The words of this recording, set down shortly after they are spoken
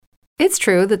It's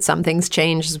true that some things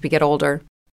change as we get older.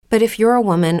 But if you're a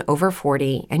woman over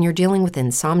 40 and you're dealing with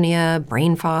insomnia,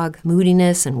 brain fog,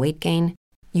 moodiness, and weight gain,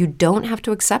 you don't have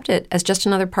to accept it as just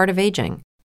another part of aging.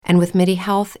 And with MIDI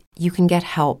Health, you can get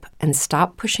help and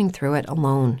stop pushing through it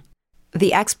alone.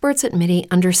 The experts at MIDI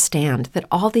understand that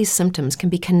all these symptoms can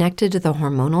be connected to the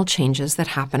hormonal changes that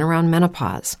happen around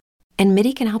menopause, and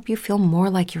MIDI can help you feel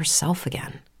more like yourself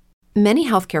again. Many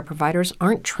healthcare providers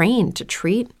aren't trained to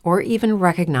treat or even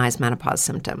recognize menopause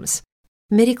symptoms.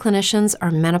 MIDI clinicians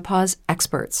are menopause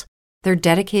experts. They're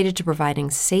dedicated to providing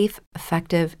safe,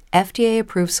 effective,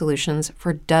 FDA-approved solutions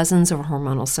for dozens of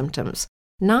hormonal symptoms,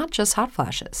 not just hot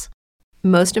flashes.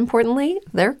 Most importantly,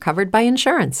 they're covered by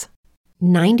insurance.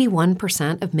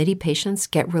 91% of MIDI patients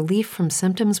get relief from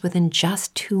symptoms within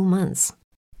just 2 months.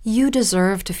 You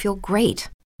deserve to feel great.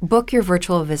 Book your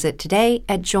virtual visit today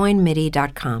at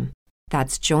joinmidi.com.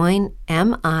 That's joinmidi.com.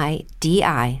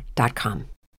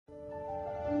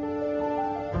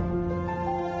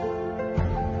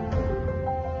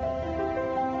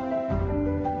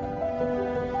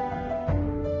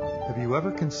 Have you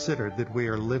ever considered that we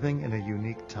are living in a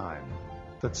unique time,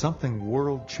 that something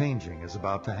world-changing is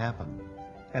about to happen,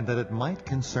 and that it might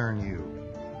concern you?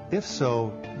 If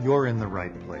so, you're in the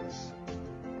right place.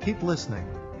 Keep listening,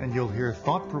 and you'll hear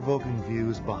thought-provoking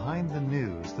views behind the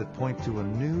news that point to a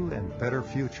new and better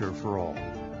future for all.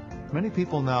 Many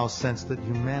people now sense that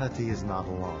humanity is not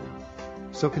alone.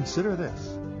 So consider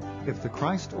this. If the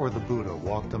Christ or the Buddha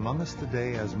walked among us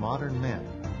today as modern men,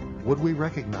 would we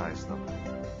recognize them?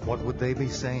 What would they be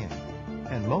saying?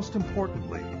 And most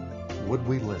importantly, would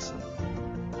we listen?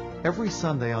 Every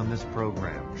Sunday on this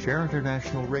program, Share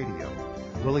International Radio,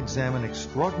 we'll examine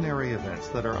extraordinary events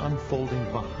that are unfolding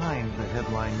behind the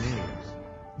headline news.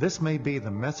 This may be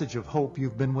the message of hope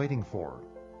you've been waiting for.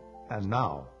 And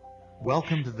now,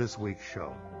 welcome to this week's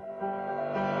show.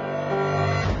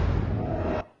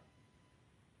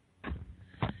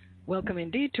 Welcome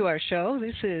indeed to our show.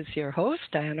 This is your host,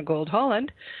 Diana Gold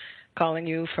Holland, calling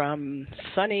you from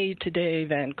sunny today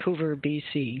Vancouver,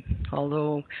 BC.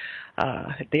 Although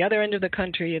at the other end of the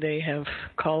country they have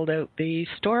called out the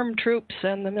storm troops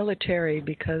and the military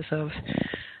because of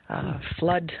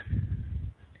flood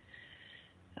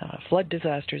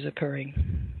disasters occurring.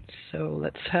 So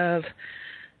let's have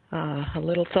a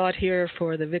little thought here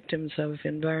for the victims of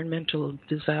environmental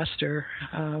disaster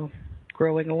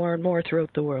growing more and more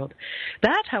throughout the world.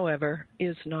 That, however,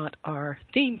 is not our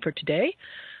theme for today.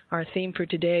 Our theme for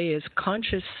today is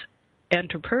conscious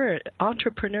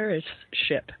entrepreneurship.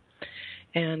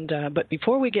 And but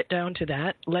before we get down to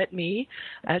that, let me,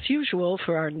 as usual,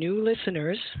 for our new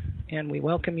listeners, and we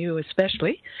welcome you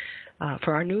especially,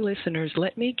 for our new listeners,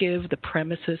 let me give the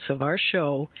premises of our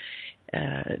show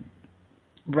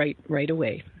right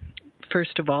away.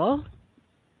 First of all,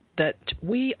 that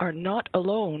we are not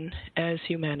alone as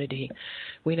humanity.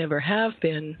 We never have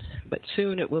been, but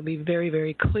soon it will be very,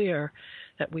 very clear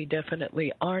that we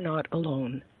definitely are not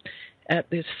alone. At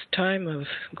this time of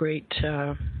great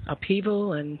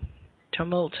upheaval and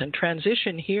tumult and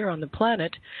transition here on the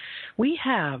planet, we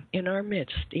have in our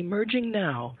midst, emerging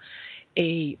now,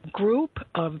 a group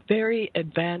of very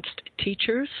advanced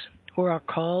teachers who are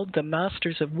called the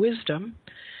Masters of Wisdom,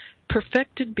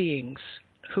 perfected beings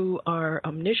who are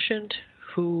omniscient,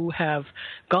 who have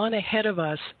gone ahead of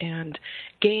us and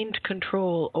gained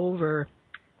control over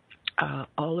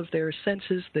all of their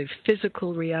senses, the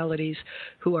physical realities,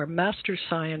 who are master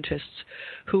scientists,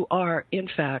 who are, in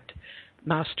fact,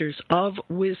 masters of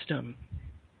wisdom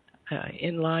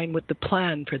in line with the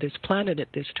plan for this planet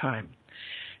at this time.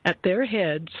 At their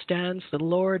head stands the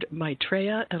Lord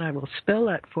Maitreya, and I will spell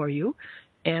that for you,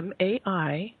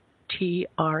 Maitreya.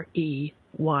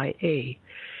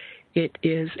 It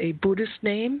is a Buddhist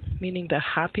name, meaning the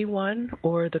happy one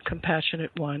or the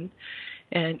compassionate one,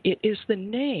 and it is the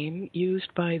name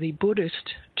used by the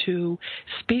Buddhist to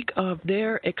speak of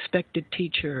their expected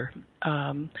teacher,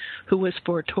 who was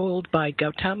foretold by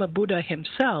Gautama Buddha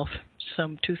himself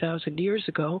some 2,000 years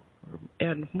ago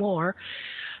and more,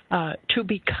 to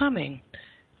be coming.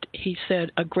 He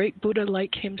said a great Buddha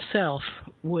like himself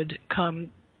would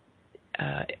come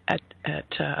at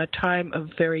a time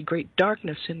of very great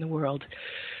darkness in the world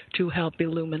to help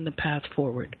illumine the path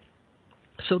forward.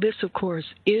 So this, of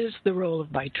course, is the role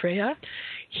of Maitreya.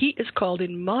 He is called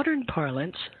in modern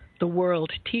parlance the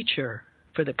world teacher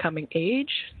for the coming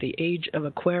age, the age of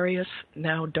Aquarius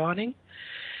now dawning.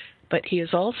 But he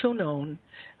is also known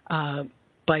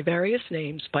by various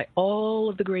names by all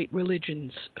of the great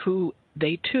religions who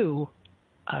they too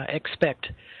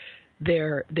expect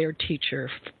their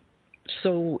teacher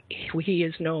So he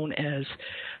is known as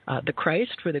the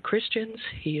Christ for the Christians.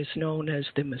 He is known as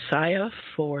the Messiah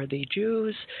for the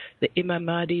Jews, the Imam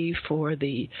Mahdi for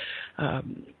the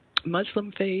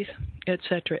Muslim faith,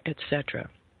 etc., etc.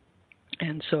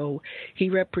 And so he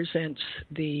represents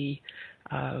the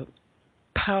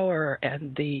power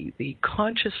and the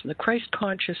Christ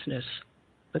consciousness,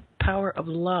 the power of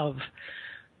love,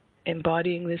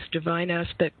 embodying this divine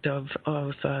aspect of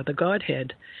the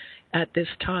Godhead at this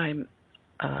time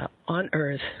on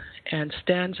earth, and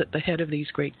stands at the head of these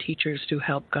great teachers to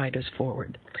help guide us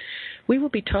forward. We will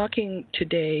be talking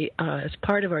today as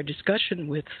part of our discussion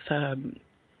with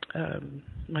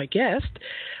my guest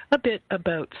a bit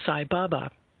about Sai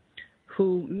Baba,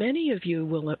 who many of you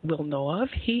will know of.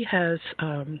 He has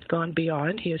gone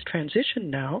beyond. He has transitioned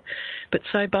now, but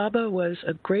Sai Baba was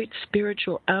a great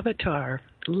spiritual avatar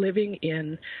living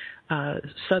in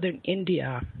southern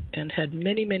India and had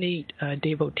many, many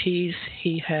devotees.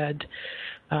 He had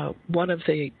one of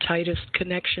the tightest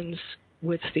connections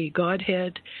with the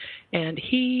Godhead, and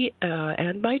he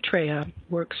and Maitreya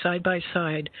work side by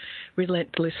side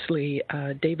relentlessly,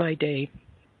 day by day,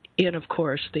 in, of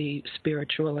course, the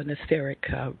spiritual and etheric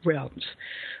realms.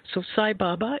 So Sai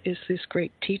Baba is this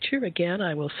great teacher. Again,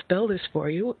 I will spell this for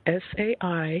you,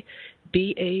 Saibaba,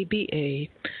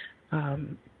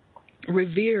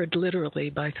 revered literally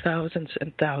by thousands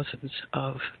and thousands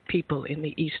of people in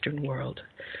the Eastern world.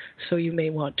 So you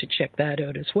may want to check that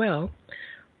out as well.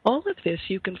 All of this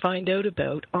you can find out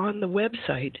about on the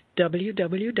website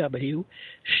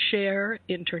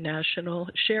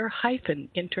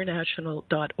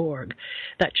share-international.org.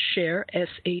 That's share,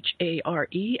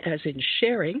 S-H-A-R-E, as in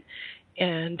sharing.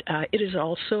 And it is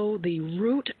also the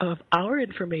root of our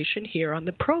information here on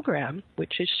the program,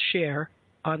 which is Share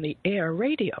on the Air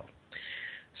Radio.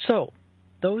 So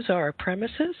those are our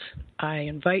premises. I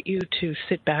invite you to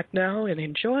sit back now and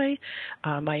enjoy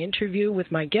my interview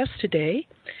with my guest today,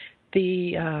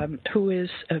 who is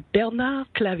Bernard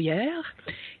Clavière.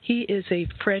 He is a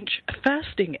French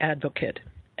fasting advocate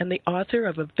and the author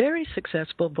of a very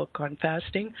successful book on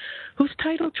fasting, whose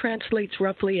title translates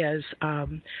roughly as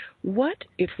What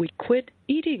If We Quit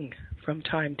Eating from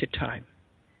Time to Time?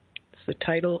 It's the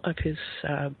title of his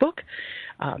book.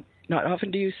 Not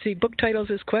often do you see book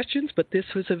titles as questions, but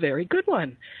this was a very good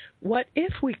one. What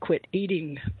if we quit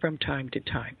eating from time to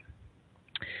time?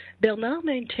 Bernard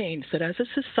maintains that as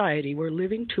a society, we're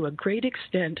living to a great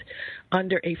extent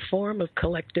under a form of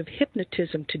collective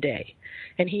hypnotism today,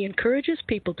 and he encourages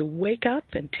people to wake up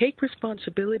and take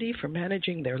responsibility for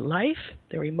managing their life,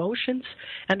 their emotions,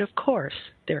 and of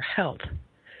course, their health.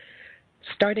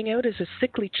 Starting out as a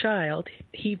sickly child,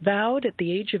 he vowed at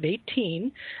the age of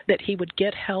 18 that he would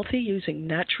get healthy using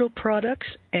natural products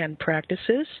and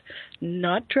practices,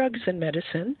 not drugs and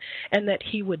medicine, and that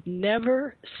he would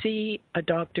never see a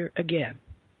doctor again.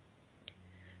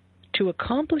 To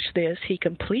accomplish this, he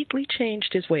completely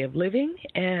changed his way of living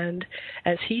and,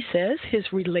 as he says,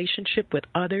 his relationship with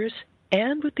others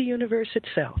and with the universe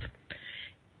itself.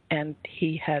 And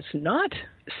he has not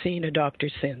seen a doctor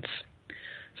since.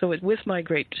 So with my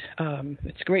it's a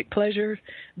great pleasure.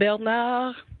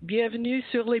 Bernard, bienvenue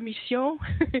sur l'émission.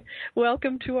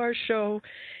 Welcome to our show.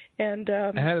 And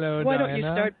hello, why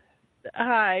Diana.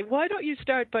 Why don't you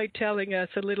start by telling us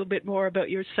a little bit more about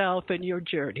yourself and your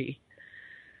journey?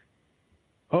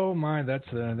 Oh my,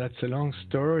 that's a long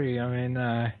story. I mean,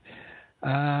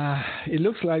 it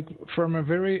looks like from a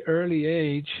very early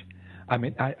age. I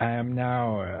mean, I am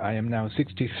now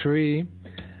 63.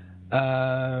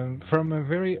 From a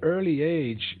very early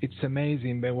age, it's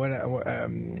amazing. But when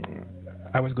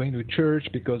I was going to church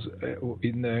because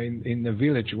in the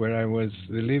village where I was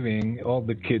living, all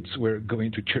the kids were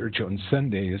going to church on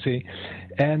Sunday. You see,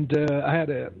 and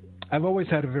I've always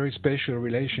had a very special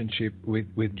relationship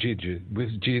with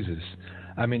Jesus.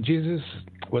 I mean, Jesus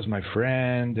was my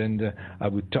friend, and I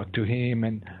would talk to him,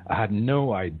 and I had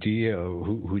no idea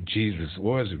who Jesus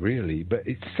was really, but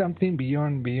it's something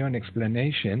beyond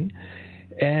explanation.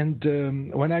 And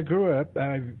when I grew up,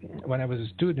 when I was a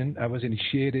student, I was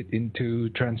initiated into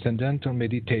transcendental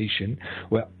meditation.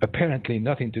 Well, apparently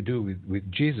nothing to do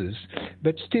with Jesus,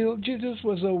 but still, Jesus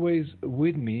was always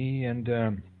with me,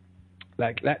 and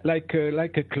like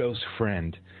a close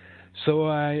friend. So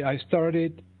I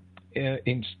started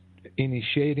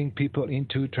initiating people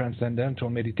into transcendental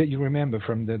meditation. You remember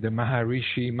from the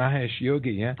Maharishi Mahesh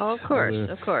Yogi, yeah? Oh, of course,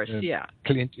 yeah.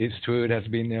 Clint Eastwood has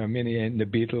been many, and the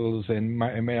Beatles, and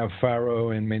Maya Farrow,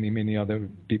 and many other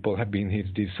people have been his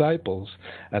disciples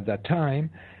at that time.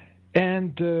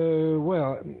 And,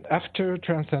 after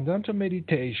Transcendental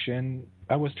Meditation,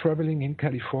 I was traveling in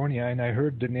California and I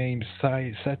heard the name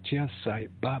Satya Sai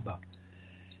Baba.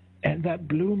 And that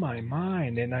blew my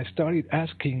mind, and I started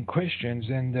asking questions,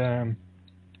 and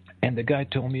the guy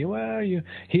told me, well,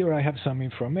 here I have some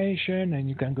information, and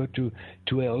you can go to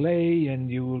LA, and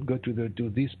you will go to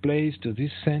this place, to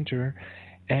this center.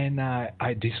 And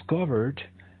I discovered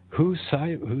who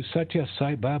Satya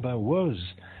Sai Baba was.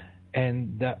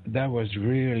 And that was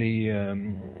really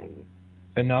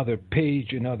another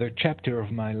page, another chapter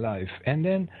of my life. And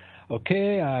then,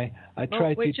 I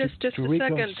tried wait, just a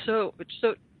second. So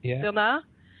yeah. Bernard,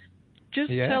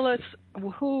 tell us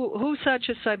who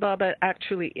Satya Sai Baba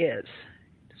actually is,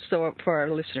 so for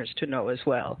our listeners to know as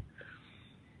well.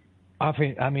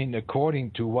 I mean,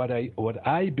 according to what I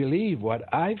believe,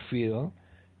 what I feel,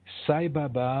 Sai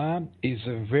Baba is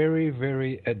a very,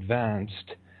 very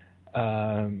advanced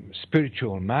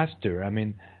spiritual master. I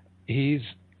mean, he's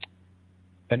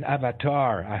an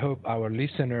avatar. I hope our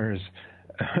listeners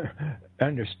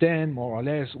understand more or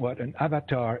less what an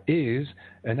avatar is.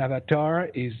 An avatar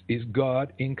is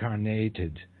God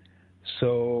incarnated.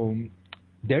 So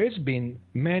there has been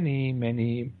many,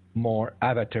 many more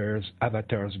avatars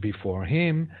before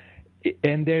him,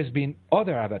 and there's been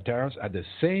other avatars at the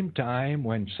same time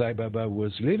when Sai Baba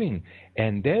was living,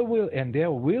 and there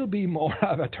will be more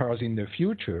avatars in the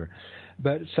future.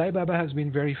 But Sai Baba has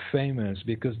been very famous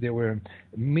because there were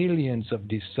millions of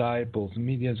disciples,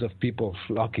 millions of people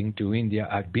flocking to India.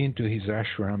 I've been to his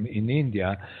ashram in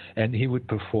India, and he would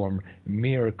perform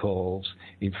miracles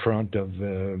in front of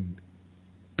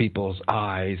people's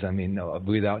eyes. I mean,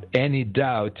 without any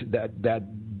doubt that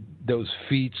those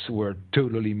feats were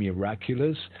totally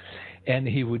miraculous. And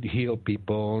he would heal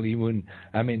people. He would,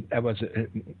 I mean,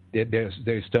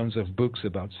 there's tons of books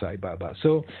about Sai Baba.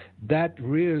 So that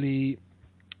really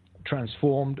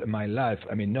transformed my life.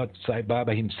 I mean, not Sai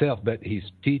Baba himself, but his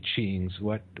teachings,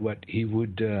 what he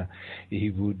would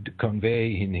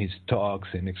convey in his talks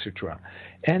and etc.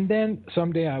 And then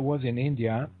someday I was in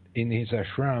India in his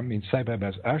ashram, in Sai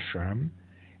Baba's ashram,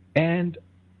 and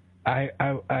I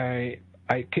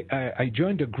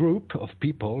joined a group of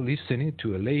people listening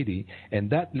to a lady,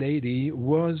 and that lady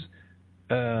was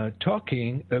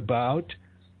talking about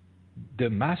the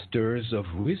masters of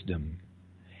wisdom.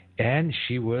 And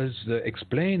she was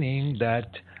explaining that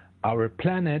our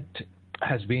planet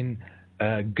has been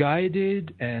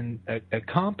guided and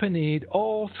accompanied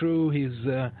all through his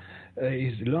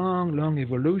long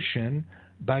evolution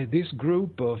by this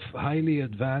group of highly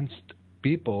advanced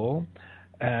people,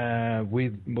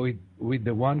 with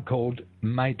the one called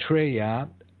Maitreya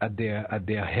at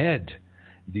their head,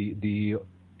 the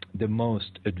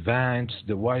most advanced,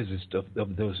 the wisest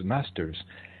of those masters.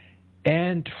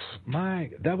 And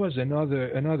that was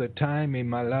another time in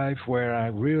my life where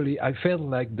I felt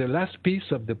like the last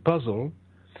piece of the puzzle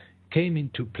came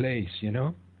into place, you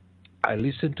know. I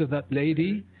listened to that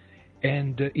lady,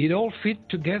 and it all fit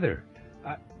together.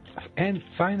 And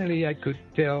finally I could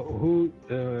tell who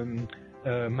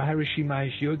Maharishi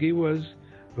Mahesh Yogi was,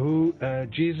 who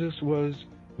Jesus was,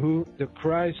 who the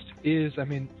Christ is, I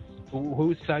mean,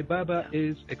 who Sai Baba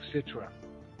is, etc.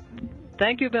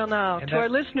 Thank you, Bernard. To our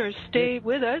listeners, stay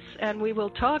with us, and we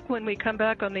will talk when we come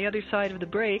back on the other side of the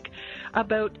break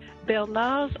about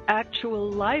Bernard's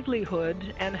actual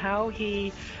livelihood and how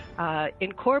he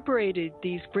incorporated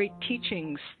these great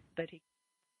teachings that he...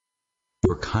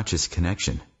 Your conscious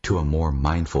connection to a more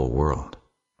mindful world.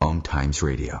 Om Times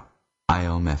Radio.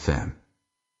 IOM FM.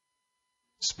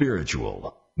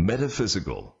 Spiritual,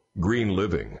 metaphysical, green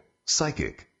living,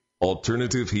 psychic,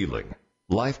 alternative healing,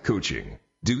 life coaching.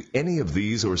 Do any of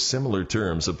these or similar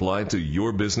terms apply to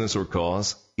your business or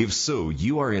cause? If so,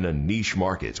 you are in a niche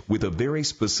market with a very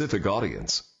specific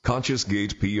audience. Conscious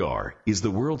Gate PR is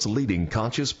the world's leading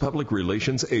conscious public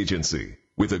relations agency.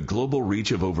 With a global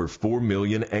reach of over 4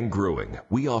 million and growing,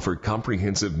 we offer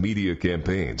comprehensive media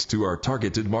campaigns to our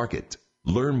targeted market.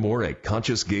 Learn more at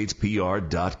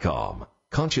ConsciousGatesPR.com.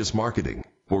 Conscious marketing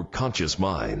for conscious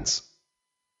minds.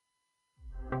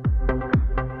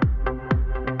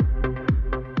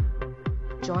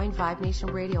 Join Vibe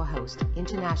Nation radio host,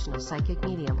 international psychic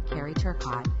medium Carrie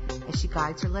Turcotte, as she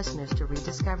guides her listeners to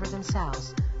rediscover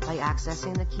themselves by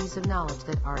accessing the keys of knowledge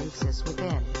that already exist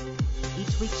within.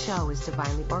 Each week's show is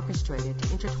divinely orchestrated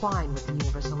to intertwine with the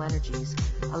universal energies,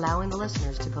 allowing the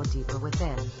listeners to go deeper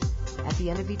within. At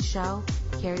the end of each show,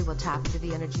 Carrie will tap into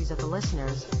the energies of the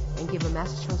listeners and give a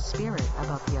message from Spirit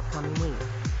about the upcoming week.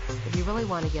 If you really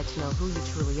want to get to know who you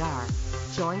truly are,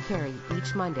 join Carrie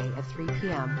each Monday at 3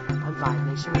 p.m. on Vibe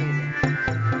Nation Radio.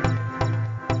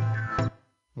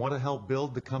 Want to help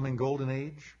build the coming golden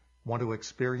age? Want to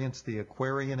experience the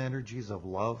Aquarian energies of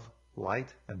love,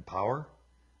 light, and power?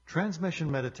 Transmission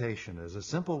meditation is a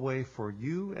simple way for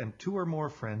you and 2 or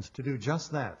more friends to do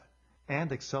just that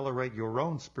and accelerate your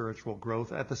own spiritual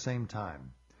growth at the same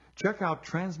time. Check out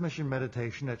Transmission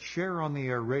Meditation at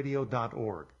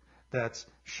shareontheairradio.org. That's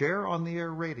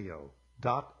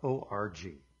shareontheairradio.org.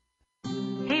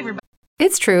 Hey, everybody.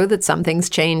 It's true that some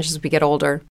things change as we get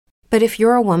older. But if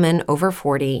you're a woman over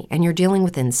 40 and you're dealing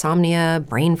with insomnia,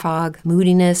 brain fog,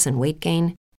 moodiness, and weight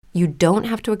gain, you don't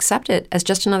have to accept it as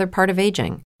just another part of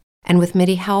aging. And with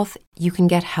MIDI Health, you can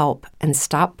get help and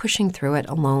stop pushing through it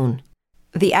alone.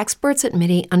 The experts at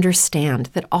MIDI understand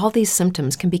that all these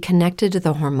symptoms can be connected to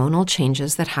the hormonal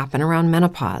changes that happen around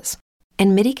menopause,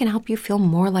 and MIDI can help you feel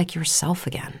more like yourself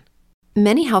again.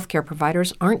 Many healthcare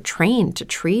providers aren't trained to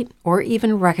treat or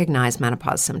even recognize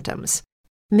menopause symptoms.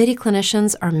 MIDI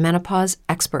clinicians are menopause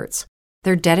experts.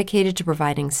 They're dedicated to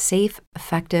providing safe,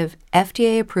 effective,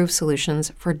 FDA-approved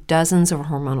solutions for dozens of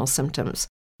hormonal symptoms,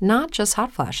 not just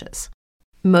hot flashes.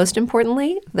 Most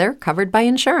importantly, they're covered by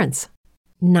insurance.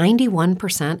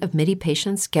 91% of MIDI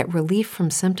patients get relief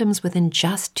from symptoms within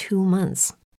just 2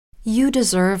 months. You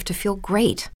deserve to feel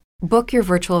great. Book your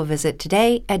virtual visit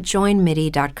today at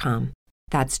joinmidi.com.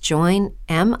 That's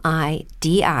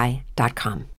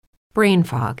joinmidi.com. Brain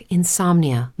fog,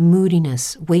 insomnia,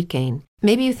 moodiness, weight gain.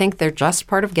 Maybe you think they're just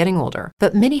part of getting older,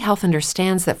 but MIDI Health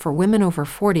understands that for women over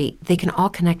 40, they can all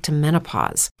connect to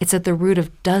menopause. It's at the root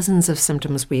of dozens of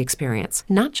symptoms we experience,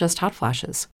 not just hot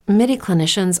flashes. MIDI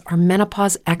clinicians are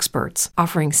menopause experts,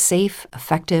 offering safe,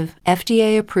 effective,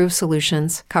 FDA-approved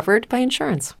solutions covered by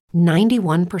insurance.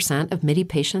 91% of MIDI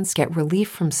patients get relief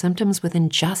from symptoms within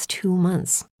just 2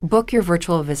 months. Book your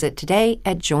virtual visit today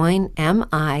at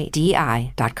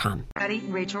joinmidi.com.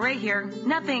 Rachel Ray here.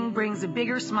 Nothing brings a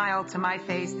bigger smile to my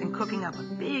face than cooking up a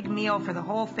big meal for the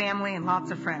whole family and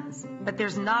lots of friends. But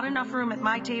there's not enough room at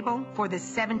my table for the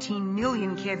 17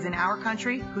 million kids in our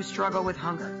country who struggle with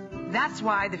hunger. That's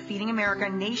why the Feeding America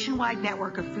nationwide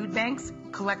network of food banks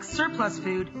collects surplus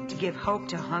food to give hope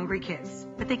to hungry kids.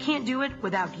 But they can't do it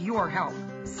without your help.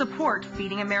 Support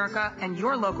Feeding America and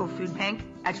your local food bank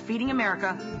at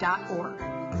feedingamerica.org.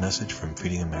 A message from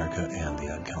Feeding America and the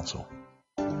Ad Council.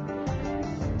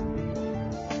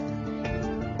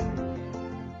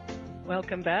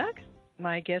 Welcome back.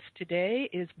 My guest today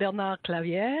is Bernard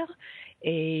Clavière,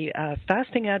 a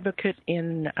fasting advocate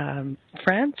in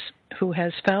France who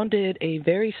has founded a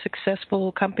very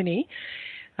successful company,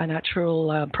 a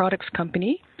natural products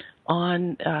company,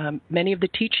 on many of the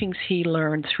teachings he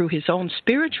learned through his own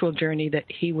spiritual journey that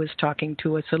he was talking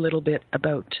to us a little bit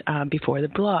about before the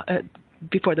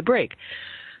break.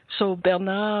 So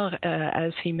Bernard,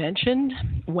 as he mentioned,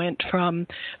 went from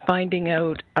finding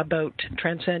out about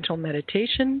transcendental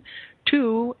meditation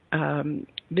to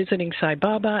visiting Sai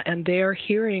Baba, and there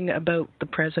hearing about the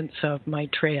presence of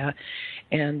Maitreya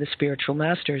and the spiritual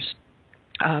masters.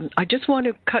 I just want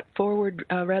to cut forward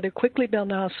rather quickly,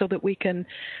 Bernard, so that we can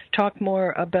talk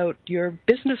more about your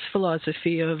business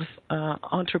philosophy of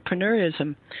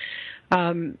entrepreneurism.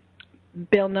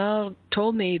 Bernard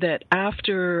told me that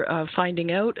after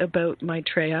finding out about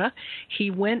Maitreya,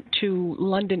 he went to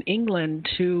London, England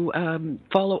to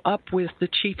follow up with the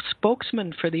chief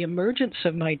spokesman for the emergence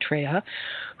of Maitreya,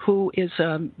 who is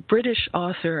a British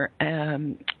author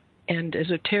and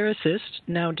esotericist,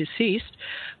 now deceased,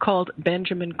 called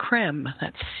Benjamin Creme.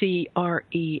 That's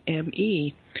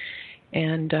C-R-E-M-E.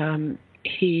 And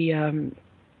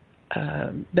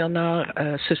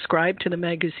Bernard subscribed to the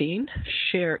magazine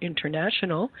Share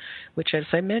International, which, as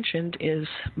I mentioned, is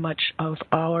much of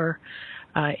our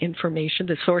information,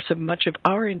 the source of much of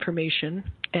our information,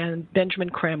 and Benjamin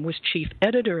Creme was chief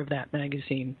editor of that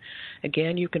magazine.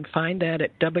 Again, you can find that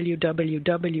at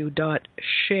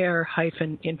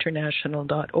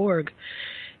www.share-international.org.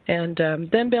 And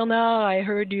then, Bernard, I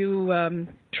heard you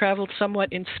traveled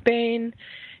somewhat in Spain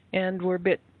and were a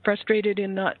bit frustrated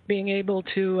in not being able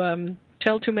to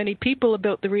tell too many people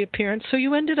about the reappearance, so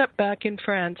you ended up back in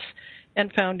France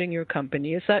and founding your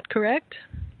company. Is that correct?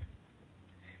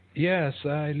 Yes,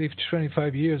 I lived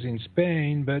 25 years in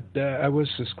Spain, but I was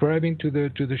subscribing to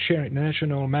the Share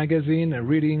International magazine,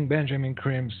 reading Benjamin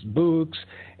Creme's books,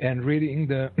 and reading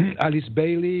the Alice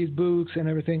Bailey's books and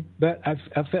everything. But I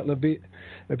felt a bit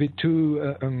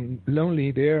too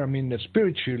lonely there. I mean,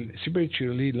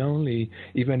 spiritually lonely.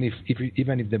 Even if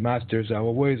the masters are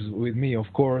always with me,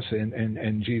 of course,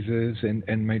 and Jesus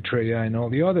and Maitreya and all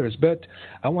the others. But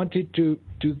I wanted to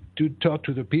talk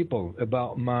to the people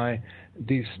about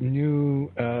this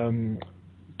new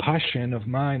passion of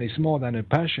mine. Is more than a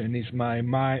passion. It's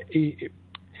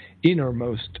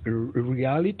innermost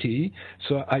reality.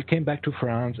 So I came back to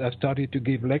France. I started to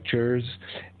give lectures,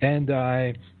 and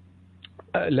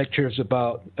lectures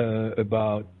about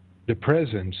the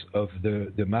presence of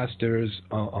the masters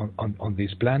on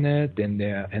this planet and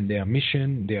their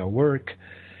mission, their work,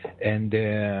 and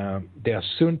their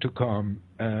soon to come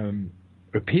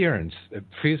appearance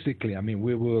physically. I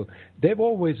mean, they've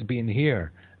always been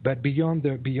here, but beyond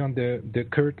the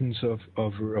curtains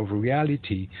of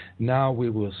reality, now we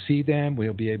will see them.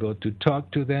 We'll be able to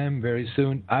talk to them very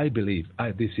soon. I believe.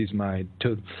 This is my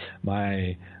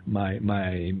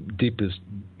deepest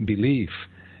belief,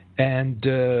 and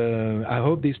I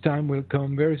hope this time will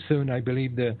come very soon. I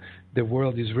believe the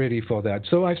world is ready for that.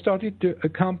 So I started a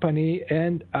company,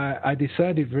 and I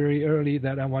decided very early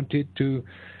that I wanted to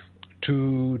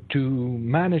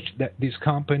manage this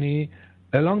company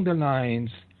along the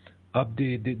lines of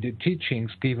the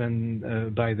teachings given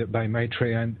by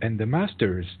Maitreya and the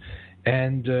masters.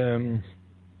 And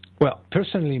well,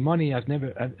 personally, money has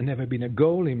never been a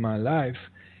goal in my life,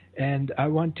 and I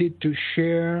wanted to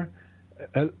share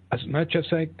as much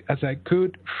as I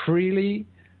could freely.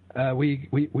 We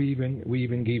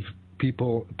even give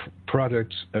people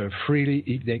products freely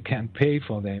if they can't pay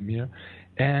for them, you know.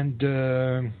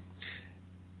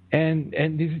 And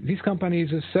this company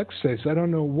is a success. I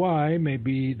don't know why.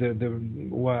 Maybe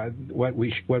what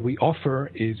we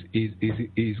offer is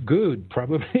good.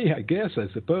 Probably, I guess. I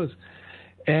suppose.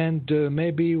 And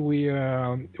maybe we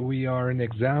are an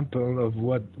example of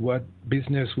what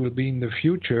business will be in the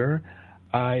future.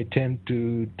 I tend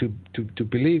to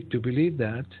believe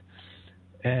that.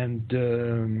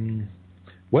 And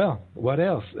well, what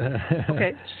else?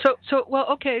 Okay. So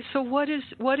what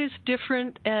is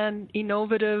different and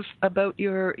innovative about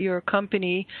your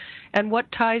company, and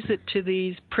what ties it to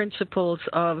these principles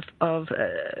of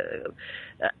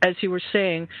as you were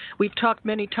saying, we've talked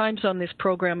many times on this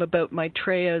program about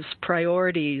Maitreya's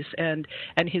priorities and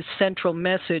his central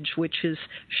message, which is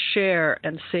share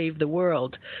and save the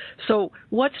world. So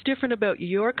what's different about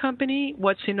your company?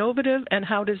 What's innovative, and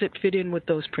how does it fit in with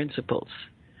those principles?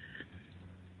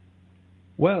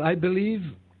 Well, I believe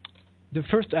the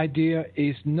first idea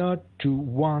is not to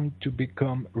want to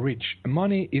become rich.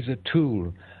 Money is a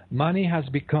tool. Money has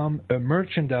become a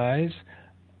merchandise,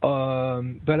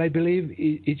 but I believe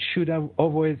it should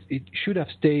have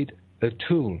stayed a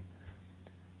tool.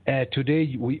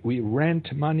 Today we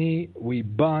rent money, we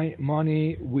buy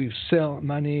money, we sell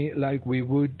money like we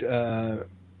would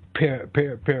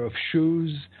pair of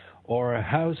shoes or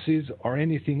houses or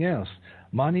anything else.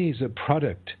 Money is a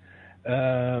product.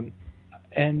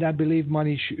 And I believe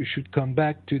money should come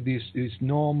back to this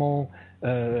normal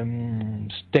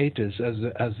status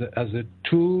as a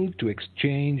tool to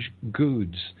exchange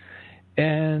goods.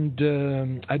 And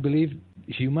I believe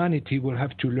humanity will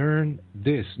have to learn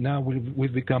this. Now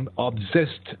we've become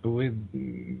obsessed with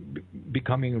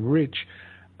becoming rich.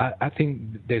 I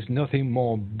think there's nothing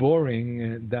more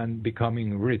boring than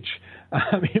becoming rich.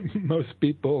 I mean, most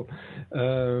people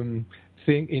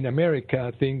in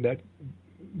America think that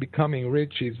becoming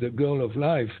rich is the goal of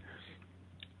life.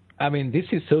 I mean, this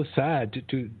is so sad.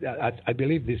 I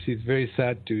believe this is very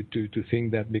sad to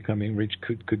think that becoming rich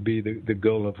could be the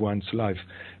goal of one's life.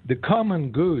 The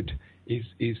common good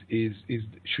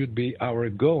should be our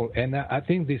goal, and I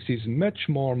think this is much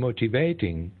more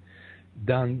motivating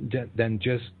than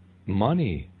just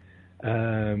money.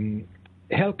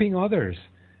 Helping others,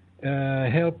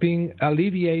 helping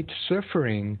alleviate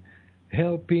suffering,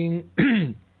 helping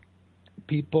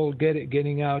people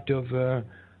getting out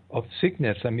of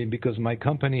sickness. I mean, because my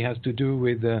company has to do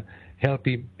with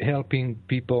helping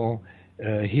people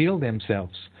heal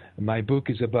themselves. My book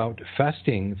is about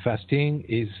fasting. Fasting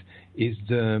is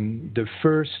the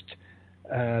first,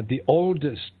 the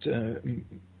oldest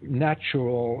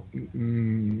natural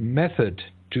method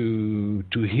to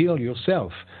heal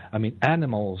yourself. I mean,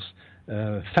 animals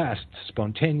fast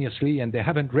spontaneously, and they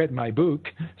haven't read my book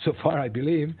so far. I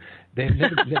believe they've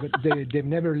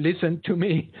never listened to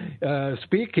me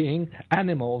speaking.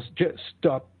 Animals just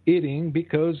stop eating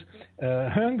because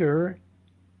hunger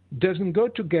doesn't go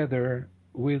together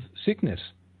with sickness.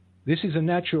 This is a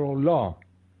natural law.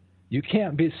 You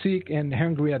can't be sick and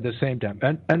hungry at the same time,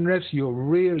 unless you're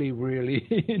really, really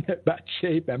in a bad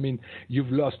shape. I mean,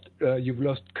 you've lost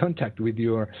contact with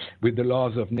the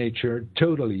laws of nature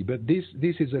totally. But this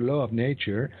is a law of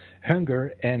nature.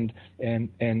 Hunger and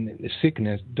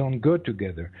sickness don't go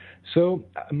together. So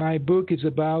my book is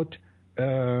about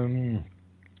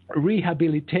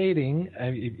rehabilitating.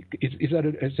 Is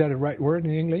that a right word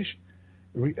in English?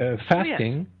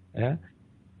 Fasting. Oh, yes.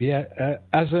 Yeah,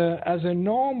 as a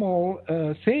normal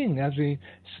thing, it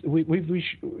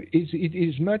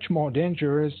is much more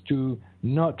dangerous to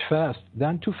not fast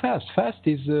than to fast. Fast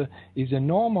is a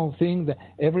normal thing that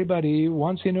everybody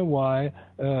once in a while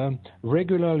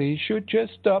regularly should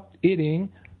just stop eating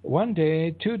 1 day,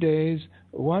 2 days,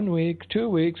 1 week, 2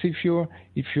 weeks. If you're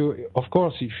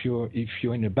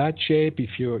in a bad shape,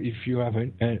 if you have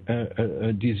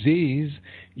a disease,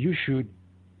 you should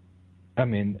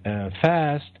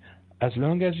fast as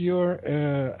long as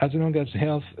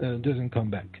health doesn't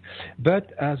come back.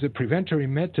 But as a preventary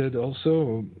method,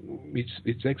 also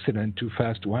it's excellent to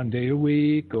fast 1 day a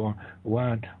week or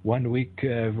one week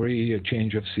every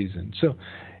change of season. So,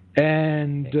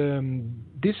 and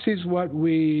this is what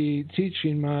we teach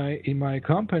in my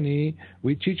company.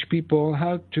 We teach people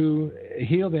how to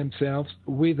heal themselves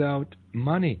without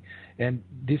money. And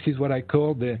this is what I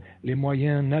call les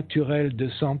moyens naturels de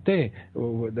santé.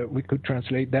 We could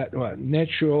translate that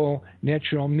natural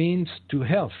means to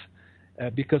health,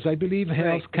 because I believe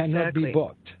health cannot be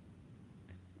bought.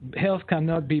 Health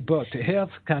cannot be bought.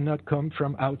 Health cannot come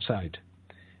from outside,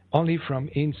 only from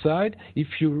inside.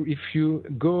 If you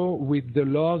go with the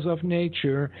laws of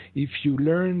nature, if you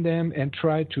learn them and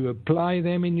try to apply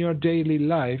them in your daily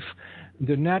life,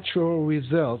 the natural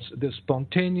results, the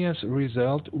spontaneous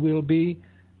result, will be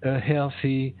a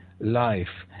healthy life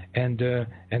and a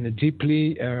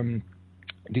deeply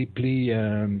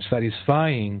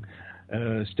satisfying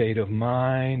state of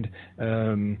mind,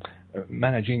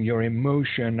 managing your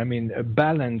emotion. A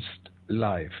balanced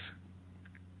life.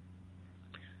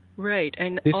 Right,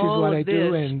 and this all is what of I this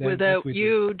do, and without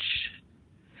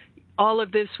all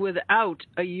of this without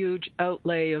a huge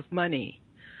outlay of money.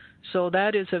 So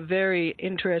that is a very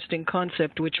interesting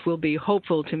concept, which will be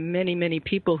hopeful to many, many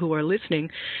people who are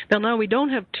listening. Now we don't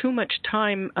have too much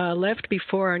time left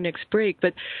before our next break,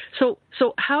 but so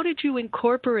how did you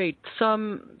incorporate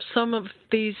some of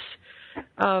these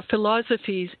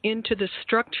philosophies into the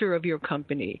structure of your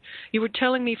company? You were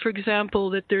telling me, for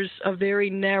example, that there's a very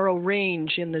narrow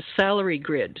range in the salary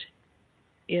grid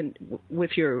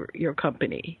with your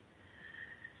company.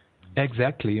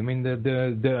 Exactly.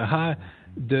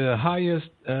 The highest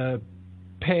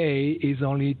pay is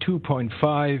only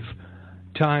 2.5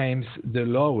 times the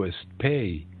lowest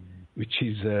pay, which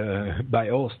is by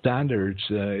all standards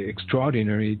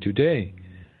extraordinary today.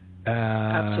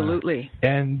 Absolutely.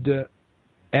 And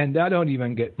I don't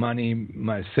even get money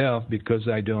myself because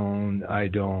I don't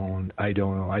want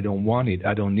it.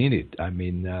 I don't need it.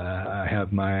 I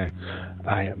have my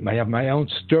own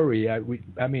story.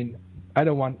 I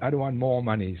don't want more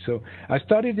money. So I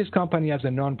started this company as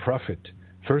a non-profit,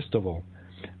 first of all.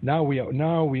 Now we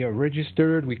are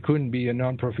registered. We couldn't be a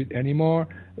non-profit anymore,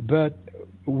 but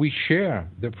we share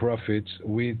the profits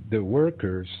with the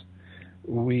workers.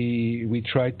 We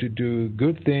try to do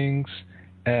good things.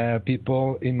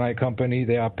 People in my company,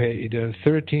 they are paid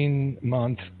 13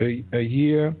 months a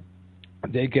year.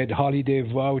 They get holiday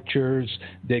vouchers,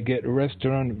 they get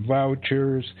restaurant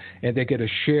vouchers, and they get a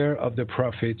share of the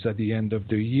profits at the end of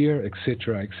the year,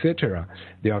 etc., etc.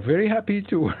 They are very happy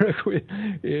to work with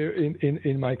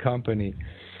in my company.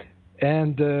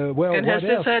 And and has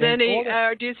this had any?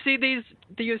 Do you see these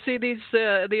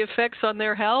the effects on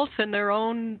their health and their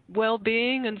own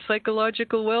well-being and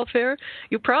psychological welfare?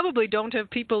 You probably don't have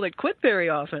people that quit very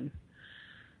often.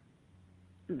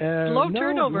 Low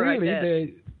turnover, really, I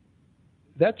guess.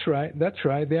 That's right.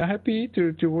 They are happy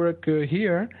to work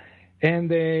here,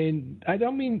 and I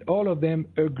don't mean all of them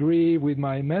agree with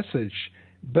my message,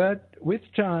 but with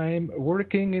time,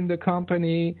 working in the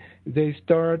company, they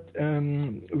start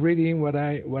reading what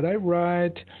I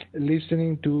write,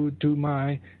 listening to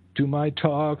my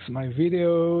talks, my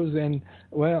videos, and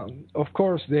of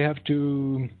course they have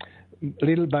to.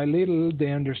 Little by little, they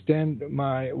understand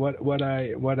what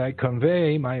I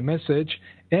convey, my message,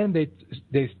 and they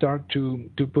start to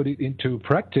put it into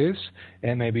practice,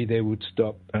 and maybe they would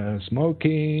stop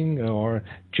smoking or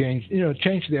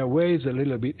change their ways a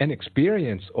little bit, and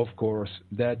experience, of course,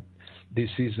 that this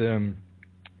is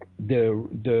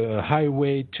the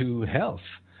highway to health,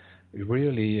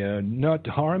 really not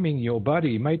harming your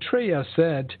body. Maitreya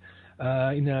said.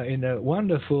 In a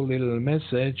wonderful little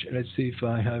message, let's see if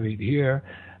I have it here.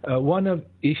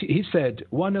 He said,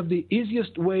 one of the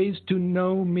easiest ways to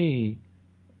know me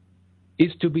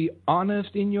is to be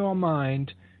honest in your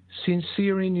mind,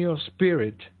 sincere in your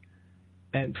spirit,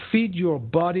 and feed your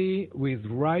body with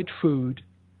right food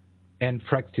and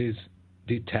practice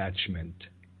detachment.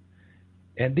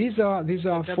 And these are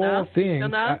four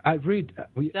things. I read.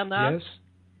 Yes.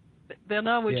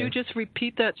 Bernard, would you just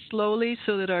repeat that slowly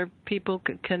so that our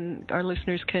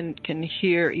listeners can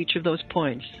hear each of those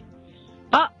points?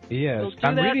 Yes. We'll do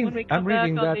that when we come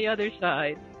back on the other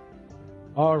side.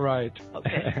 All right.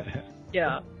 Okay.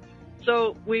 Yeah.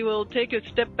 So we will take a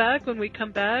step back when we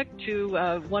come back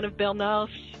to one of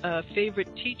Bernard's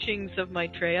favorite teachings of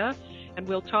Maitreya, and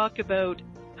we'll talk about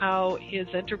how his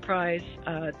enterprise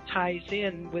ties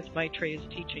in with Maitreya's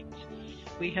teachings.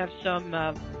 We have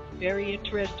some very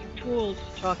interesting tools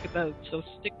to talk about, so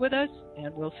stick with us,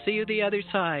 and we'll see you the other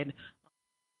side.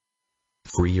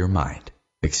 Free your mind.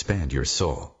 Expand your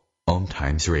soul. Om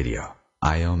Times Radio.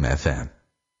 IOM FM.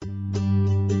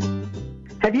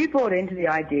 Have you bought into the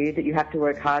idea that you have to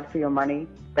work hard for your money,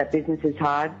 that business is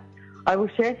hard? I will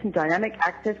share some dynamic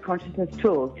access consciousness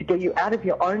tools to get you out of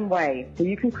your own way so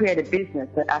you can create a business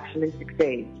that actually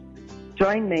succeeds.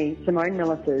 Join me, Simone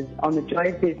Millicers, on The Joy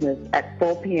of Business at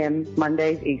 4 p.m.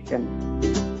 Mondays Eastern.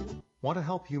 Want to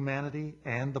help humanity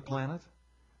and the planet?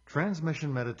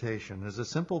 Transmission meditation is a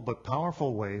simple but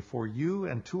powerful way for you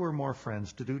and 2 or more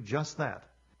friends to do just that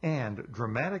and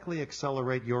dramatically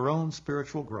accelerate your own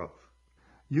spiritual growth.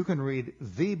 You can read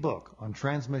the book on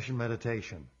transmission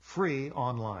meditation, free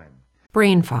online.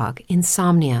 Brain fog,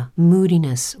 insomnia,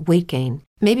 moodiness, weight gain.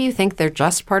 Maybe you think they're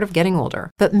just part of getting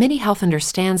older, but MIDI Health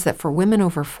understands that for women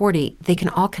over 40, they can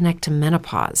all connect to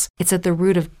menopause. It's at the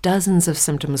root of dozens of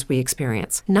symptoms we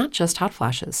experience, not just hot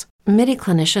flashes. MIDI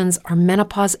clinicians are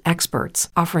menopause experts,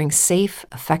 offering safe,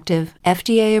 effective,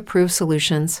 FDA-approved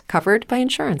solutions covered by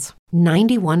insurance.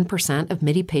 91% of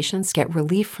MIDI patients get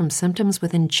relief from symptoms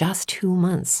within just 2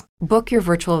 months. Book your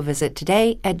virtual visit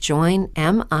today at joinmidi.com.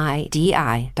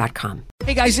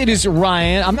 Hey guys, it is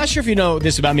Ryan. I'm not sure if you know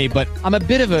this about me, but I'm a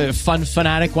bit of a fun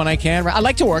fanatic when I can. I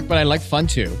like to work, but I like fun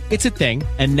too. It's a thing.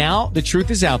 And now the truth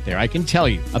is out there. I can tell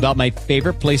you about my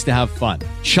favorite place to have fun.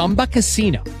 Chumba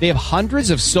Casino. They have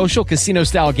hundreds of social casino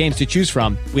style games to choose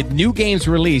from with new games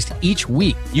released each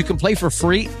week. You can play for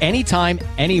free anytime,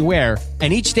 anywhere.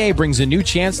 And each day brings a new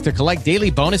chance to collect daily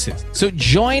bonuses. So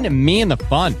join me in the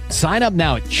fun. Sign up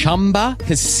now at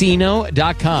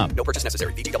ChumbaCasino.com. No purchase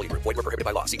necessary. VGW. Void where prohibited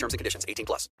by law. See terms and conditions.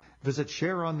 18+. Visit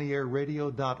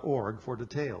shareontheairradio.org for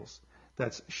details.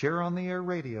 That's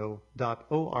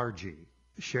shareontheairradio.org.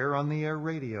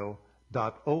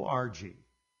 shareontheairradio.org.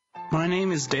 My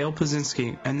name is Dale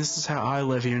Pazinski, and this is how I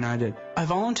live United. I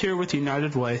volunteer with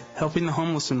United Way, helping the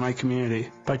homeless in my community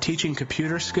by teaching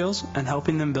computer skills and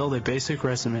helping them build a basic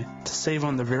resume to save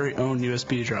on their very own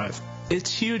USB drive.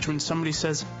 It's huge when somebody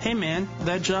says, "Hey man,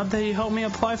 that job that you helped me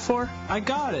apply for, I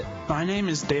got it." My name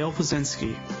is Dale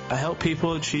Pazinski. I help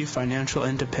people achieve financial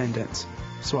independence.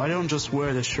 So I don't just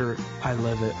wear the shirt, I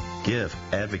live it. Give,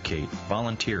 advocate,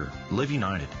 volunteer, Live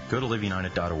United. Go to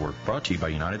liveunited.org. Brought to you by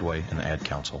United Way and the Ad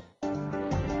Council.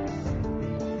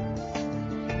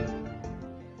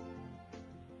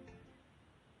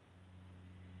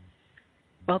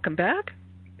 Welcome back.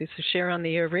 This is Share on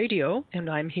the Air Radio, and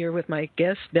I'm here with my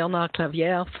guest, Bernard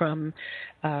Clavière from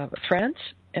France,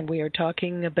 and we are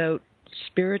talking about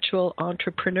spiritual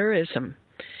entrepreneurism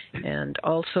and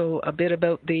also a bit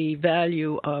about the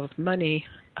value of money,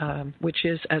 which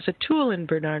is as a tool in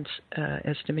Bernard's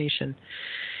estimation.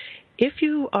 If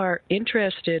you are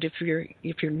interested, if you're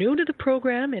new to the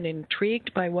program and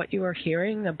intrigued by what you are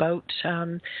hearing about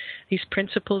these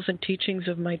principles and teachings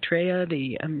of Maitreya,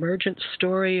 the emergent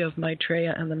story of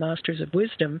Maitreya and the Masters of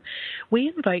Wisdom,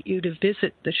 we invite you to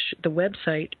visit the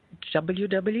website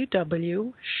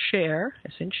www.share,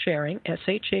 as in sharing,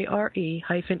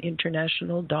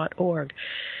 share-international.org.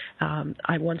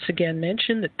 I once again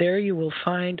mention that there you will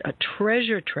find a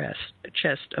treasure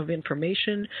chest of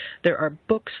information. There are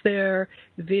books there,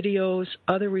 videos,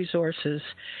 other resources,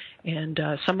 and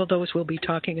some of those we'll be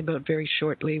talking about very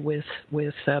shortly with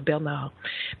Bernard.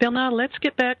 Bernard, let's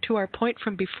get back to our point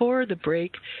from before the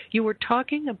break. You were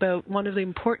talking about one of the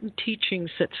important teachings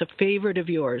that's a favorite of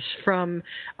yours from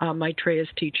Maitreya's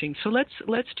teaching. So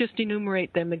let's just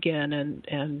enumerate them again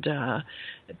and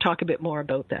talk a bit more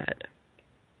about that.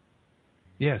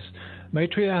 Yes,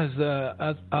 Maitreya has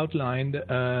outlined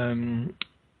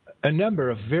a number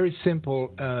of very simple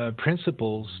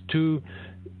principles to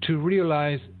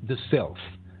realize the self.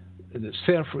 The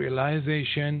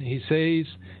self-realization, he says,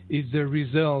 is the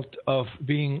result of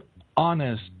being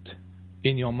honest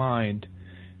in your mind,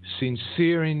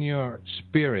 sincere in your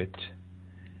spirit,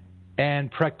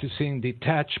 and practicing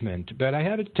detachment. But I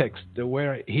have a text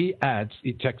where he adds,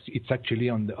 it's actually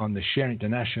on the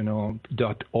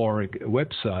shareinternational.org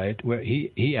website, where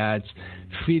he adds,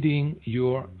 feeding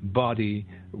your body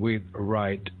with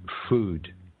right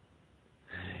food.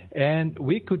 And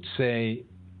we could say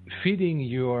feeding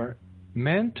your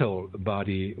mental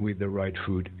body with the right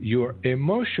food, your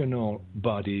emotional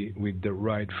body with the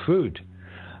right food.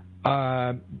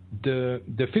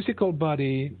 The physical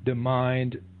body, the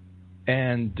mind,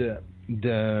 and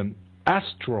the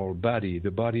astral body,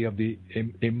 the body of the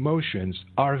emotions,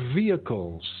 are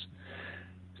vehicles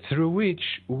through which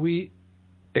we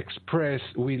express,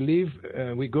 we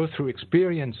live, we go through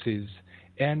experiences,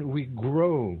 and we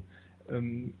grow,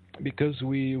 because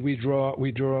we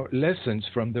draw lessons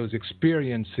from those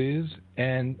experiences,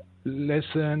 and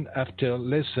lesson after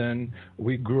lesson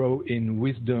we grow in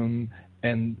wisdom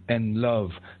and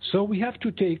love. So we have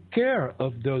to take care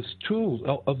of those tools,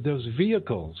 of those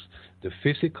vehicles, the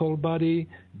physical body,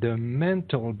 the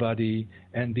mental body,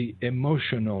 and the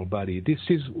emotional body. This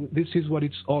is what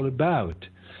it's all about.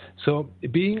 So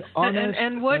being honest.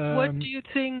 And what do you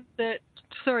think that?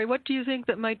 Sorry, what do you think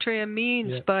that Maitreya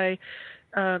means by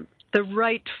the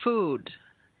right food?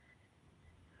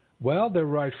 Well, the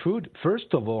right food,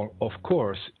 first of all, of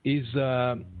course, is.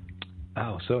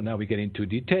 So now we get into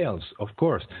details. Of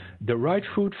course, the right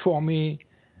food for me.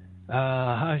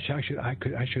 How should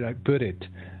I put it?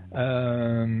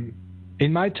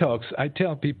 In my talks, I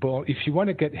tell people, if you want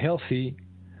to get healthy,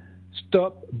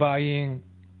 stop buying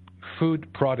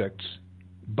food products.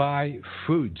 Buy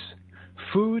foods.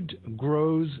 Food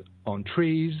grows on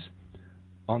trees,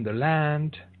 on the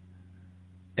land,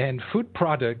 and food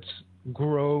products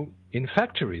grow in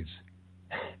factories.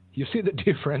 You see the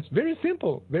difference? Very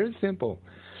simple, very simple.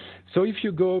 So if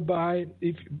you go buy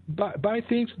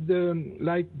things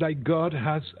like God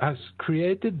has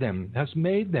created them, has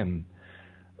made them.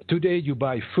 Today you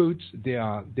buy foods. They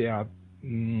are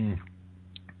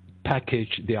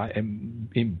packaged. They are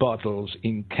in bottles,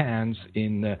 in cans.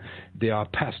 They are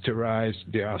pasteurized.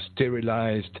 They are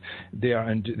sterilized.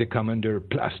 They come under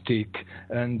plastic,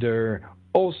 under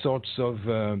all sorts of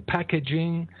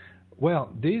packaging.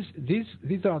 Well, these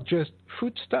are just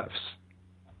foodstuffs.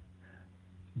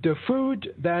 The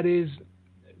food that is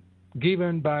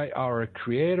given by our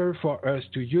Creator for us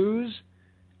to use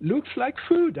looks like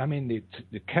food. I mean, it's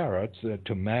the carrots, the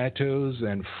tomatoes,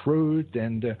 and fruit,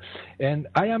 and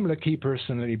I am lucky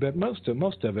personally, but most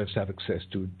of us have access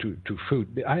to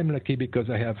food. I am lucky because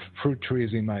I have fruit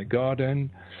trees in my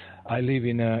garden. I live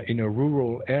in a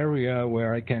rural area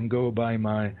where I can go buy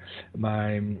my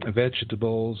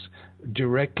vegetables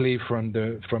directly from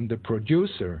the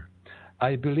producer.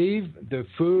 I believe the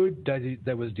food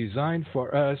that was designed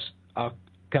for us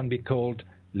can be called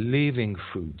living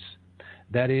foods.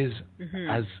 That is,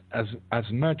 as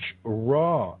much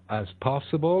raw as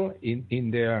possible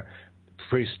in their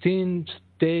pristine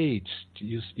state,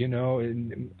 you know,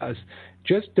 as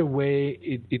just the way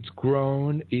it's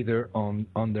grown, either on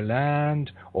the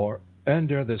land or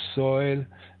under the soil,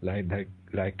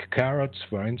 like carrots,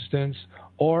 for instance,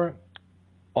 or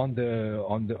on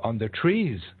the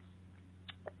trees,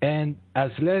 and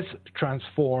as less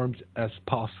transformed as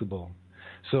possible.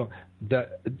 So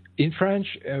in French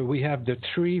we have the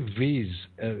three V's.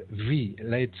 V.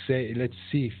 Let's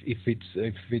see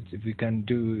if we can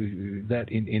do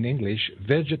that in English.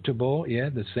 Vegetable,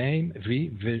 the same. V.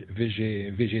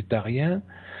 Végétarien.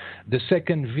 The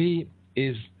second V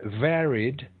is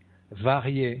varied,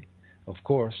 varié, of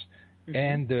course,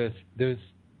 and the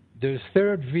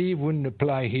third V wouldn't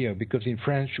apply here because in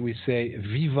French we say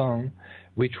vivant,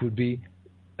 which would be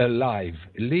alive,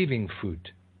 living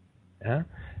food.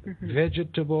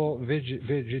 Vegetable,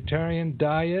 vegetarian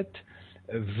diet,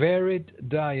 varied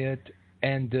diet,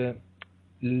 and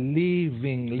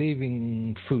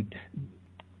living food.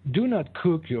 Do not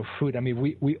cook your food. I mean,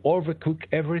 we overcook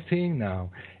everything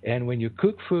now. And when you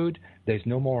cook food, there's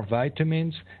no more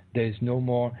vitamins, there's no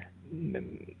more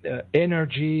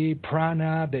energy,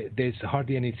 prana, there's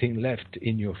hardly anything left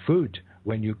in your food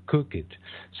when you cook it.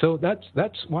 So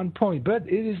that's one point. But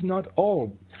it is not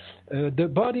all. The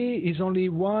body is only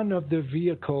one of the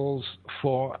vehicles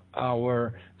for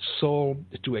our soul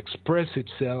to express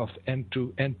itself and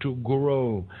to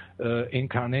grow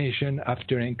incarnation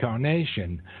after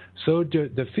incarnation. So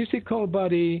the physical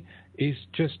body is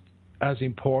just as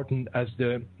important as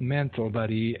the mental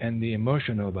body and the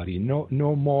emotional body.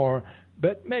 No more,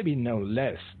 but maybe no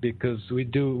less, because we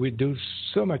do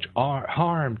so much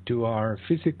harm to our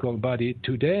physical body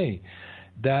today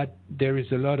that there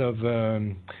is a lot of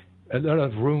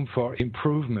room for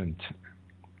improvement.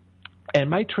 And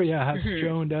Maitreya has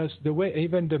shown us the way.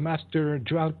 Even the master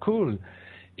Djwhal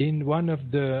in one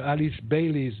of the Alice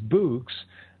Bailey's books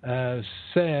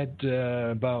said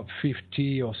about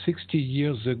 50 or 60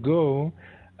 years ago,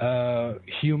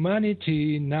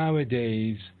 humanity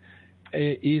nowadays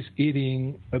is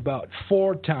eating about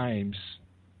 4 times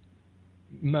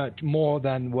much more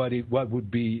than what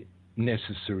would be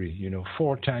necessary.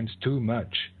 4 times too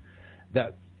much.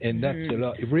 That's a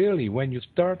lot. Really, when you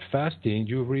start fasting,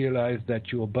 you realize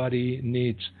that your body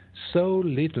needs so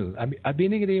little. I mean, I've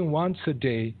been eating once a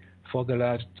day for the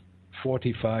last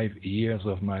 45 years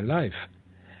of my life.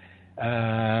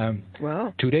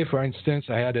 Wow. Today, for instance,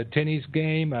 I had a tennis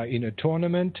game in a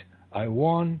tournament. I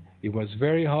won. It was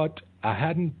very hot. I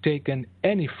hadn't taken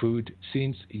any food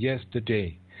since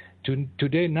yesterday.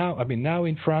 Today, now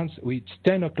in France, it's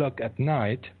 10 o'clock at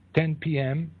night, 10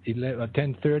 p.m.,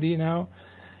 10:30 now,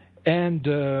 and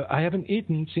I haven't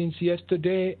eaten since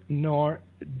yesterday nor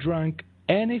drunk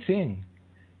anything.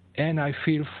 And I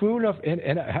feel full of,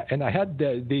 and I had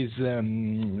this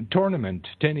tournament,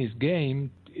 tennis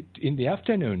game in the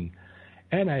afternoon,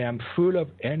 and I am full of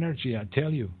energy, I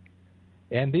tell you.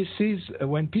 And this is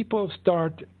when people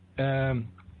start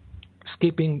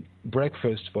skipping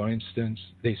breakfast, for instance.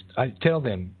 I tell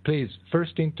them, please,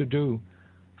 first thing to do,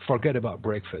 forget about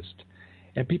breakfast.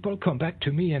 And people come back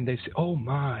to me and they say, oh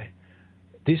my,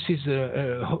 this is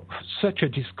such a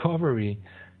discovery,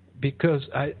 because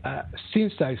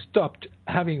since I stopped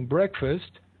having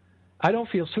breakfast, I don't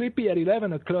feel sleepy at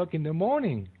 11 o'clock in the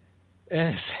morning.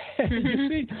 And you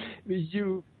see,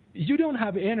 you don't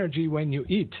have energy when you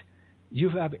eat. You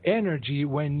have energy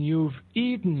when you've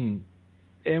eaten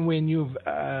and when you've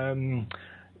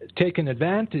taken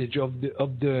advantage of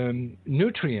the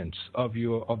nutrients of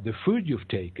the food you've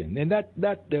taken. And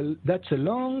that's a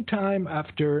long time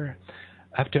after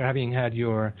having had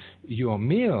your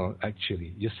meal,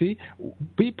 actually. You see,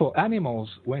 animals,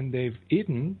 when they've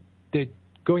eaten, they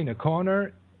go in a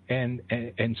corner and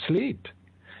sleep.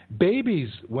 Babies,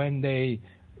 when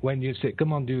you say,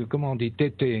 come on, dit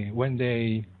tété, when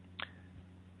they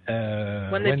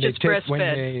just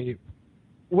breastfed.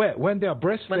 When they are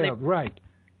breastfed, right?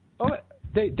 Oh,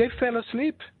 they fell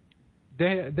asleep.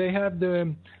 They have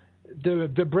the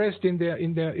breast in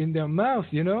their mouth,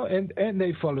 and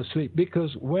they fall asleep,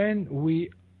 because when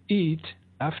we eat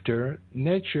after,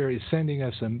 nature is sending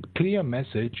us a clear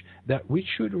message that we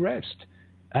should rest.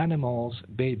 Animals,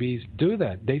 babies do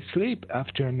that. They sleep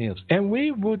after meals, and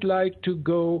we would like to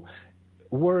go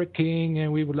working,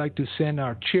 and we would like to send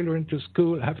our children to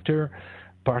school after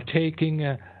partaking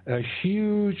a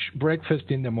huge breakfast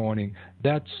in the morning.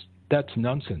 That's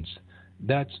nonsense.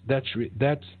 That's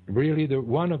really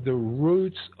one of the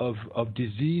roots of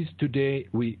disease today.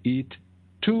 We eat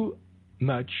too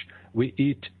much, we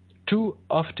eat too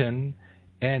often,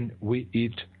 and we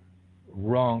eat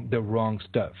the wrong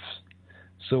stuff.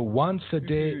 So once a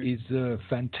day is a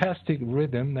fantastic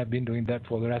rhythm. I've been doing that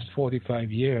for the last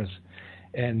 45 years.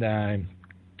 And I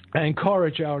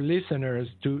encourage our listeners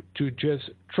to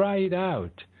just try it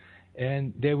out,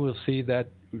 and they will see that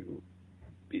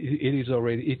it is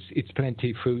already it's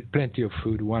plenty of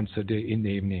food once a day in the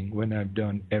evening, when I've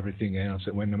done everything else,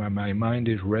 and when my mind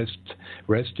is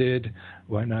rested,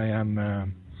 when I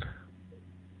am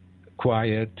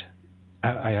quiet,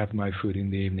 I have my food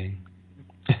in the evening.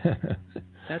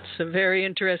 That's a very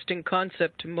interesting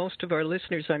concept to most of our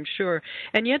listeners, I'm sure.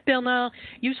 And yet, Bernard,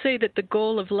 you say that the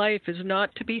goal of life is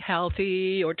not to be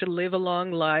healthy or to live a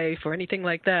long life or anything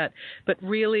like that, but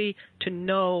really to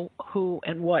know who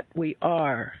and what we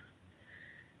are.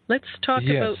 Let's talk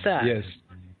about that. Yes.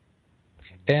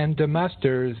 And the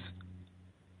masters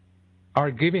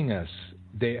are giving us,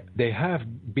 they have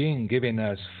been giving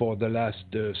us for the last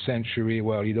century.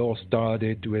 Well, it all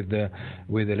started with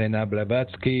Elena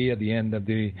Blavatsky at the end of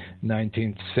the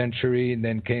 19th century, and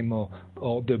then came all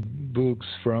the books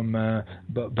from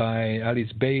by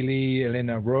Alice Bailey,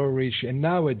 Elena Roerich, and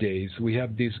nowadays we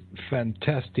have this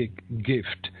fantastic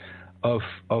gift of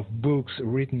books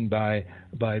written by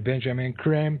Benjamin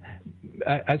Creme.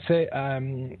 I'd say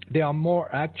they are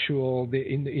more actual,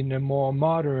 in a more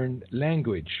modern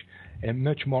language, and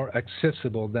much more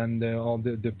accessible than all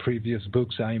the previous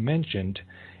books I mentioned.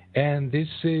 And this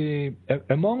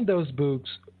among those books,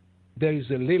 there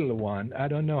is a little one. I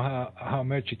don't know how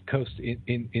much it costs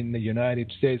in the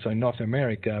United States or North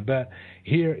America, but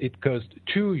here it costs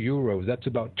 €2. That's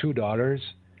about $2,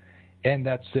 and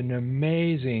that is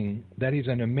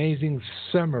an amazing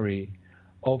summary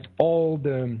of all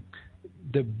the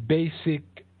basic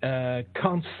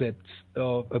concepts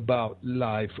about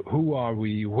life. Who are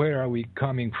we? Where are we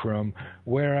coming from?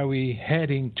 Where are we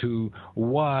heading to?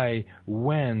 Why?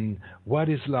 When? What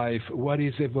is life? What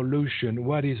is evolution?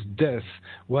 What is death?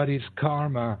 What is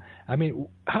karma? I mean,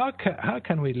 how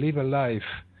can we live a life,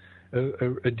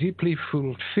 a deeply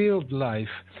fulfilled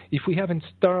life, if we haven't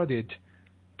started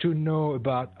to know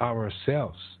about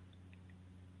ourselves?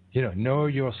 know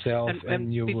yourself,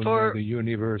 and you will know the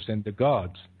universe and the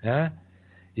gods. Huh?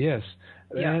 Yes.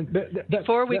 Yeah. And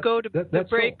before we go to the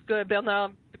break,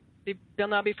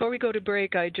 Bernard, before we go to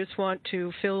break, I just want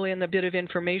to fill in a bit of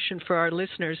information for our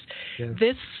listeners. Yes.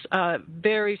 This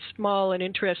very small and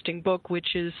interesting book,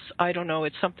 which is, I don't know,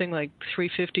 it's something like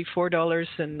 $3.50, $4,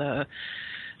 and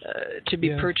to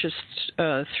be purchased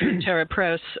through Terra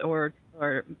Press or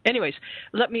anyways,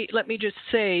 let me just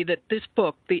say that this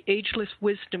book, The Ageless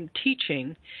Wisdom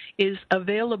Teaching, is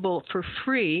available for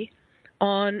free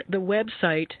on the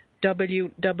website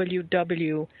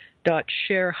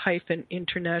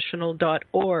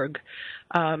www.share-international.org.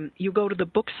 You go to the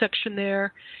book section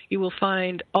there. You will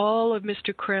find all of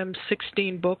Mr. Krem's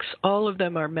 16 books. All of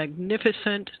them are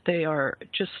magnificent. They are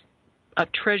just a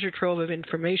treasure trove of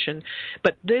information.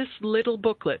 But this little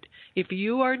booklet, if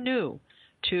you are new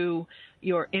to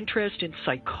your interest in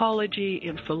psychology,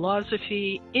 in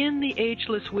philosophy, in the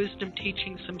ageless wisdom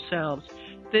teachings themselves,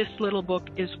 this little book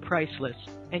is priceless,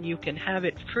 and you can have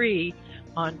it free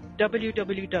on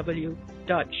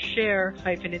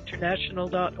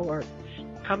www.share-international.org.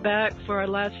 Come back for our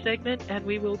last segment, and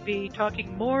we will be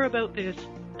talking more about this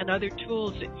and other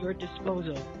tools at your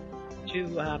disposal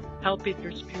to help in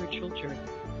your spiritual journey.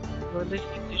 You're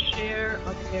listening to Share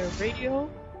on Air Radio.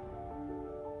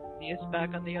 See us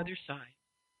back on the other side.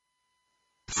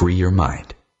 Free your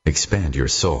mind. Expand your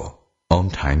soul.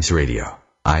 Om Times Radio.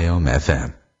 IOM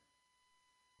FM.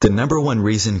 The number one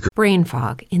reason... Brain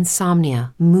fog,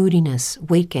 insomnia, moodiness,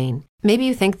 weight gain. Maybe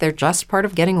you think they're just part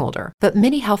of getting older, but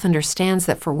MIDI Health understands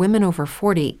that for women over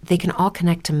 40, they can all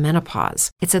connect to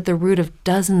menopause. It's at the root of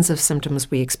dozens of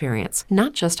symptoms we experience,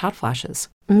 not just hot flashes.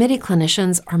 MIDI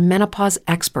clinicians are menopause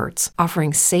experts,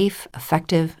 offering safe,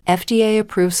 effective,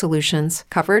 FDA-approved solutions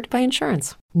covered by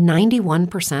insurance.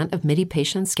 91% of MIDI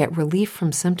patients get relief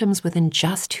from symptoms within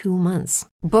just 2 months.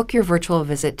 Book your virtual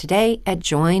visit today at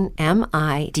joinmidi.com.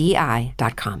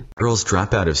 Girls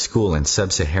drop out of school in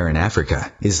sub-Saharan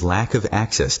Africa is lack of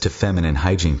access to feminine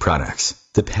hygiene products.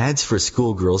 The Pads for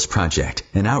Schoolgirls Project,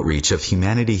 an outreach of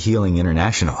Humanity Healing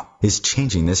International, is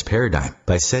changing this paradigm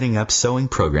by setting up sewing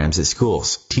programs at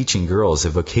schools, teaching girls a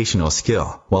vocational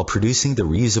skill, while producing the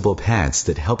reusable pads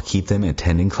that help keep them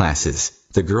attending classes.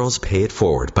 The girls pay it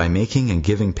forward by making and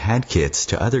giving pad kits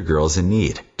to other girls in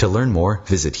need. To learn more,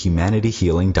 visit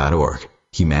humanityhealing.org.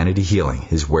 Humanity Healing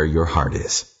is where your heart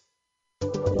is.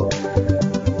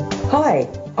 Hi,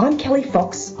 I'm Kelly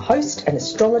Fox, host and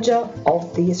astrologer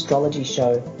of The Astrology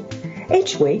Show.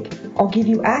 Each week, I'll give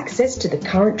you access to the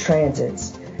current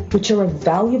transits, which are a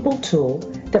valuable tool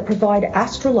that provide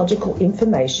astrological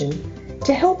information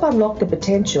to help unlock the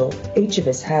potential each of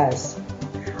us has.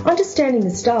 Understanding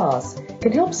the stars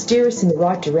can help steer us in the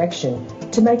right direction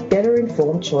to make better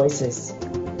informed choices.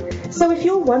 So if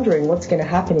you're wondering what's going to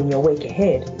happen in your week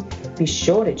ahead, be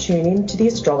sure to tune in to The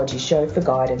Astrology Show for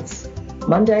guidance.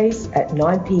 Mondays at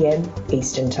 9 p.m.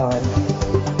 Eastern Time.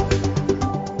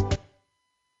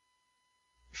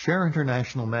 Share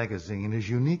International magazine is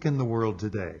unique in the world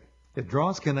today. It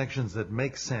draws connections that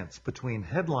make sense between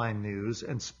headline news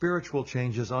and spiritual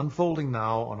changes unfolding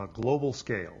now on a global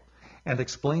scale, and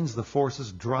explains the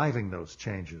forces driving those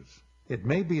changes. It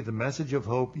may be the message of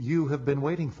hope you have been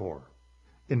waiting for.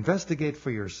 Investigate for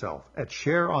yourself at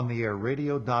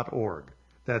shareontheairradio.org.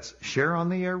 That's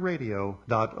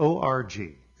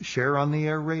shareontheairradio.org.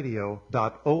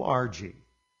 Shareontheairradio.org.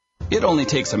 It only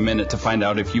takes a minute to find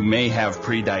out if you may have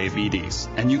prediabetes,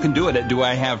 and you can do it at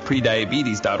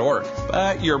doihaveprediabetes.org.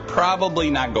 But you're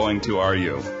probably not going to, are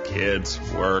you? Kids,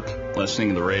 work, listening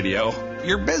to the radio.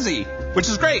 You're busy, which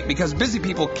is great because busy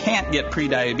people can't get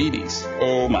prediabetes.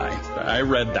 Oh my, I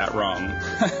read that wrong.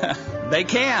 They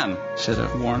can. Should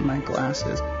have worn my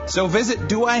glasses. So visit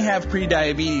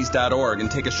doihaveprediabetes.org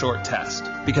and take a short test,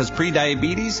 because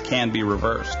prediabetes can be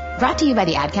reversed. Brought to you by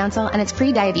the Ad Council and its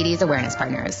pre-diabetes awareness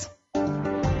partners.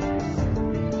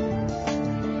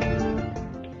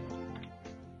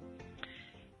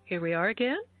 Here we are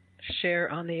again, Share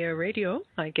on the Air Radio.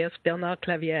 My guest, Bernard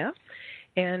Clavière.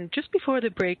 And just before the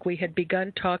break, we had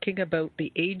begun talking about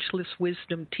the Ageless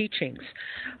Wisdom teachings.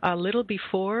 A little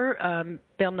before,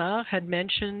 Bernard had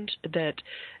mentioned that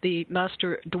the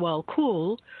Master Dwal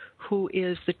Kul, who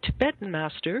is the Tibetan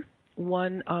master,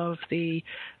 one of the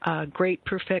great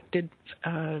perfected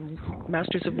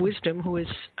masters of wisdom, who is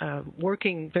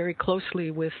working very closely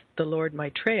with the Lord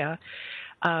Maitreya,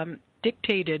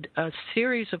 dictated a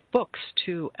series of books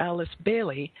to Alice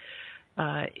Bailey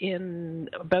in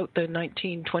about the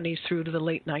 1920s through to the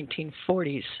late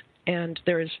 1940s. And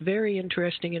there is very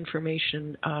interesting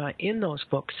information in those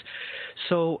books.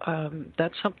 So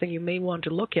that's something you may want to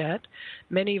look at.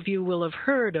 Many of you will have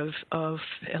heard of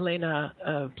Helena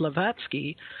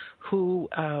Blavatsky, who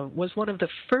was one of the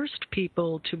first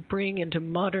people to bring into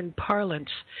modern parlance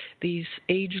these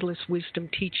ageless wisdom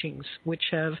teachings, which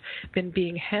have been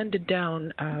being handed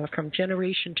down from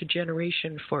generation to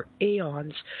generation for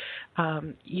aeons,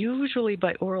 usually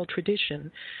by oral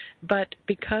tradition. But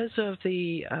because of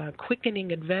the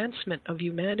quickening advancement of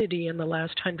humanity in the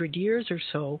last 100 years or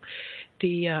so,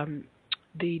 the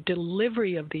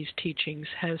delivery of these teachings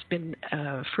has been,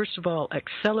 first of all,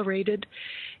 accelerated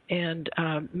and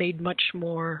made much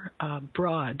more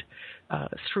broad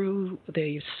through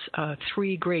these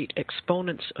three great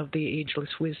exponents of the ageless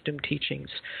wisdom teachings.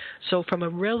 So from a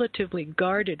relatively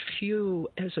guarded few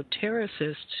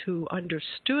esotericists who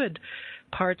understood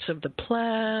parts of the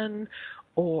plan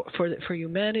or for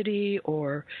humanity,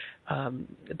 or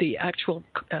the actual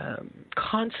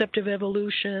concept of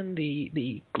evolution,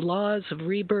 the laws of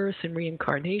rebirth and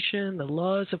reincarnation, the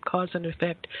laws of cause and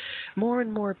effect, more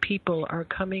and more people are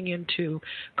coming into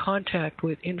contact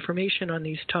with information on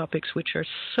these topics, which are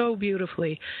so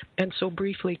beautifully and so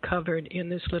briefly covered in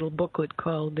this little booklet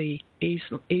called the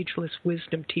Ageless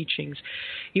Wisdom Teachings.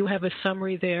 You have a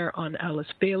summary there on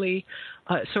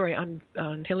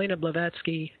on Helena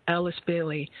Blavatsky, Alice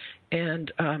Bailey,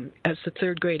 and as the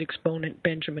third grade exponent,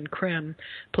 Benjamin Creme,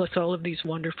 plus all of these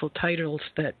wonderful titles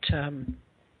that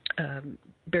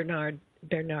Bernard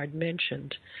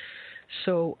mentioned.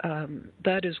 So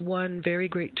that is one very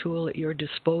great tool at your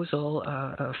disposal,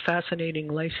 a fascinating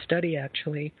life study,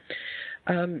 actually.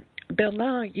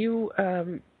 Bernard, you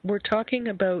were talking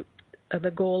about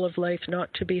the goal of life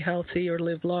not to be healthy or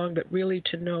live long, but really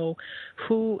to know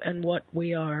who and what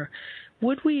we are.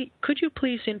 Could you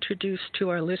please introduce to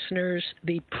our listeners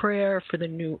the prayer for the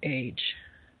new age?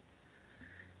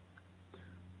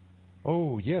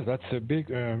 Oh, yes, that's a big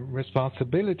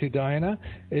responsibility, Diana.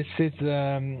 It is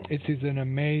an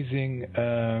amazing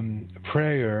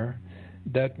prayer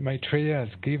that Maitreya has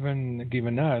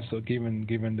given us, or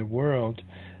given the world,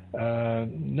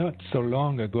 not so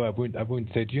long ago. I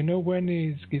wouldn't say. Do you know when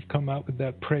he's come out with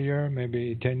that prayer?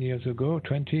 Maybe 10 years ago,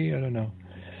 20, I don't know.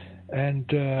 And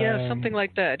yeah, something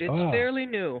like that. It's fairly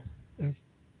new.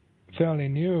 Fairly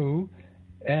new,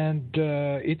 and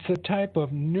it's a type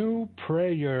of new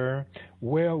prayer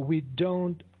where we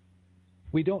don't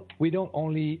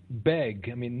only beg.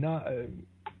 I mean,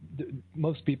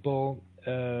 most people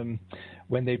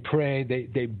when they pray,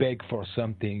 they beg for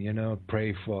something. They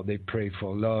pray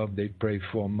for love, they pray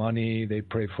for money, they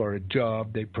pray for a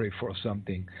job, they pray for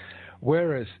something.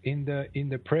 Whereas in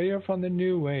the prayer from the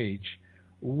New Age,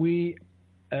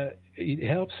 it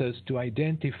helps us to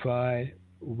identify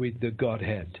with the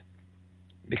Godhead,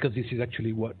 because this is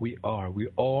actually what we are. We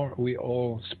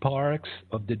are sparks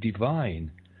of the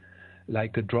divine.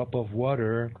 Like a drop of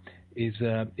water is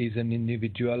an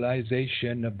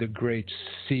individualization of the great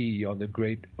sea or the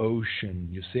great ocean,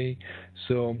 you see.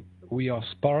 So we are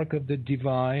spark of the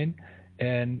divine,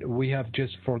 and we have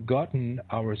just forgotten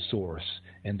our source.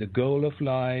 And the goal of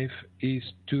life is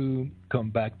to come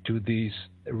back to this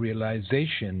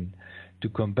realization, to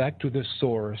come back to the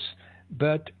source,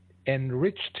 but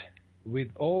enriched with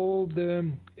all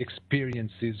the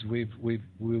experiences we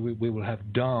will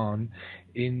have done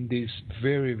in this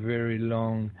very, very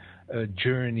long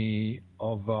journey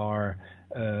of our,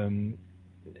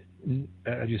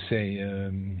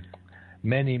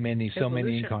 many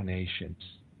incarnations.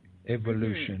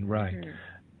 Evolution, right.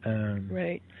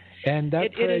 Right. And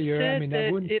that prayer,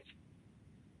 I wouldn't...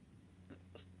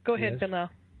 Go ahead, Bernard.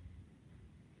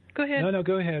 Go ahead. No,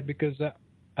 go ahead, because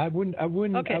I wouldn't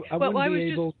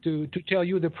be able to tell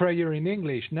you the prayer in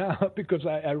English now, because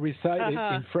I recite it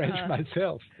in French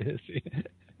myself.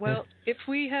 Well, if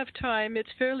we have time, it's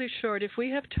fairly short. If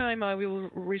we have time, I will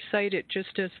recite it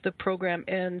just as the program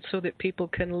ends, so that people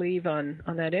can leave on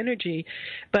that energy.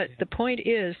 But the point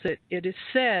is that it is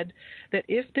said that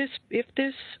if this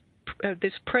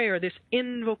prayer, this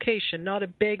invocation, not a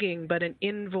begging, but an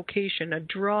invocation, a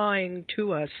drawing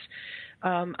to us,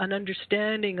 an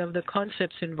understanding of the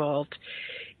concepts involved.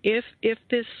 If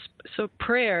this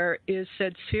prayer is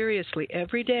said seriously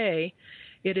every day,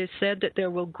 it is said that there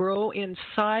will grow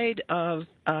inside of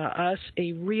us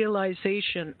a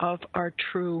realization of our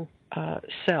true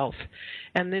self.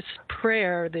 And this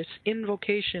prayer, this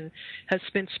invocation, has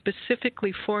been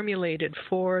specifically formulated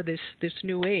for this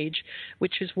new age,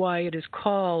 which is why it is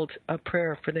called a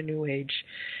prayer for the new age.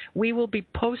 We will be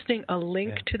posting a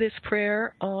link to this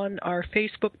prayer on our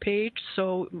Facebook page,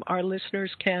 so our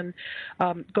listeners can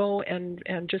go and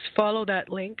just follow that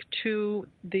link to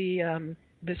the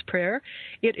this prayer.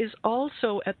 It is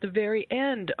also at the very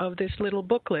end of this little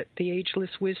booklet, The Ageless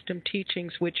Wisdom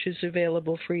Teachings, which is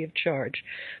available free of charge.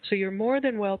 So you're more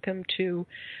than welcome to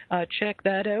check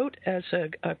that out as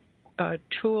a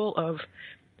tool of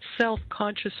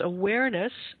self-conscious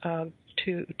awareness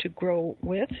to grow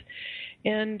with.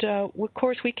 And, of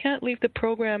course, we can't leave the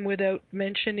program without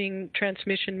mentioning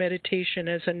transmission meditation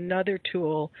as another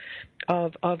tool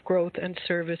of growth and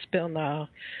service, Bernard.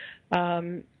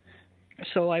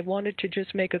 So I wanted to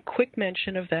just make a quick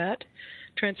mention of that.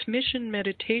 Transmission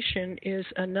meditation is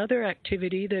another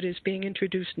activity that is being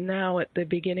introduced now at the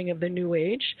beginning of the New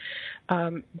Age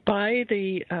by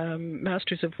the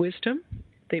Masters of Wisdom.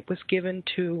 It was given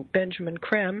to Benjamin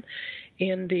Creme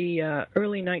in the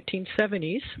early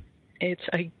 1970s. It's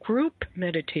a group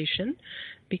meditation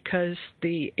because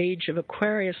the age of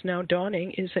Aquarius now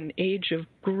dawning is an age of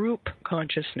group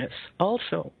consciousness,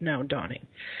 also now dawning.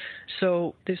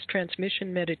 So this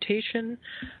transmission meditation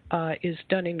is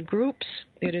done in groups.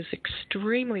 It is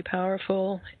extremely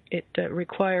powerful. It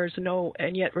requires no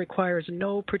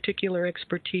particular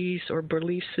expertise or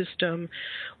belief system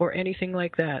or anything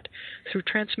like that. Through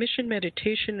transmission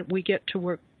meditation, we get to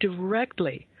work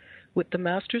directly with the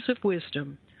Masters of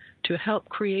Wisdom to help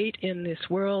create in this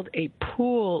world a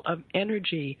pool of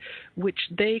energy which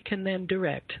they can then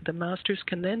direct. The Masters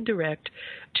can then direct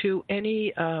to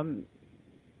any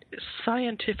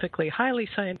highly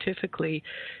scientifically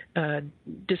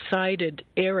decided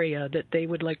area that they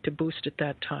would like to boost at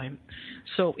that time.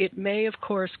 So it may, of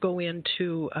course, go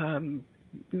into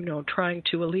trying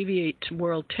to alleviate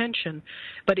world tension,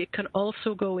 but it can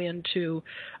also go into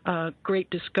great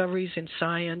discoveries in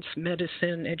science,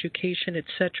 medicine, education,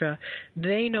 etc.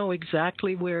 They know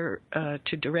exactly where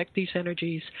to direct these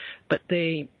energies, but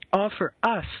they offer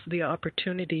us the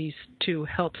opportunities to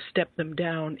help step them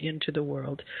down into the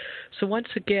world. So once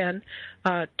again,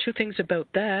 two things about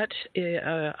that.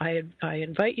 I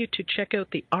invite you to check out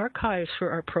the archives for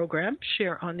our program,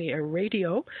 Share on the Air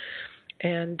Radio,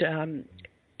 and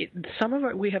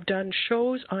we have done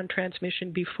shows on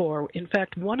transmission before. In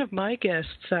fact, one of my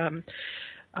guests,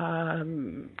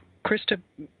 Krista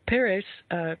Perez,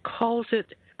 calls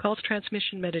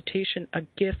transmission meditation a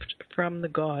gift from the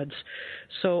gods.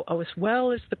 So as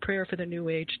well as the prayer for the New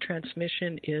Age,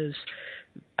 transmission is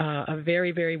a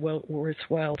very, very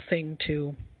worthwhile thing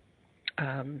to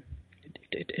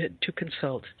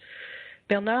consult.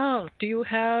 Bernard, do you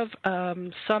have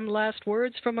some last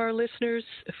words from our listeners,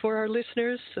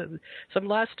 some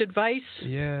last advice?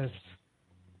 Yes.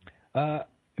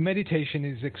 Meditation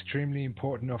is extremely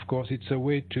important. Of course, it's a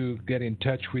way to get in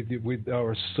touch with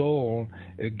our soul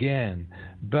again.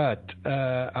 But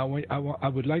I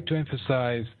would like to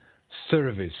emphasize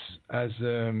service as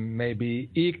a maybe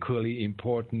equally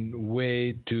important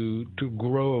way to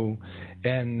grow.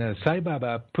 And Sai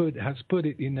Baba has put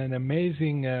it in an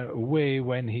amazing way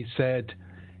when he said,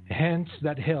 "Hands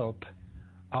that help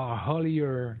are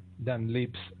holier than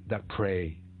lips that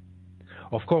pray."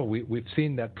 Of course, we've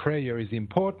seen that prayer is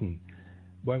important.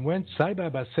 But when Sai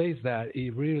Baba says that,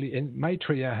 and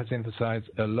Maitreya has emphasized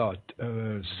a lot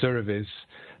service.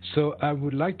 So I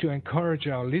would like to encourage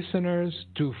our listeners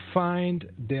to find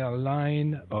their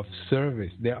line of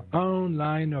service, their own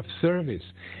line of service.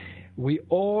 We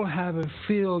all have a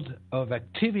field of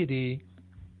activity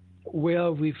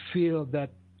where we feel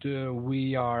that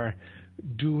we are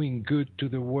doing good to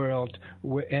the world,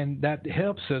 and that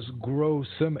helps us grow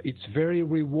some. It's very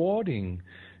rewarding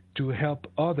to help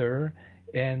other,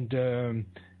 and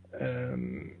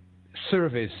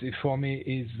service for me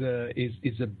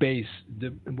is a base,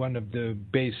 one of the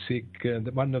basic,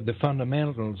 one of the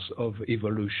fundamentals of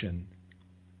evolution.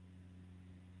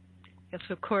 Yes,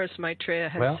 of course, Maitreya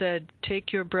has said,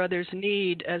 "Take your brother's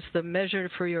need as the measure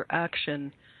for your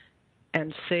action,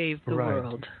 and save the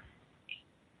world."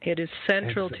 It is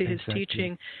central to his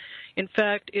teaching. In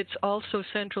fact, it's also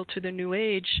central to the New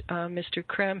Age. Mr.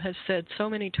 Creme has said so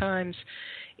many times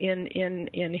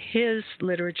in his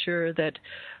literature that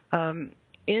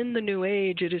in the New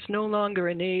Age, it is no longer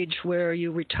an age where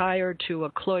you retire to a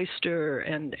cloister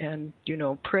and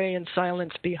pray in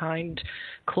silence behind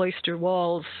cloister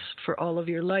walls for all of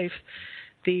your life.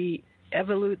 The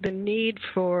need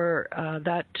for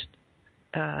that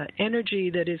energy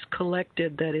that is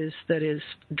collected, that is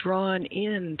drawn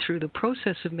in through the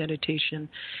process of meditation,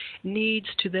 needs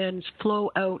to then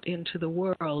flow out into the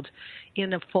world in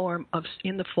the form of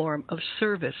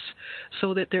service,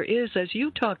 so that there is, as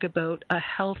you talk about, a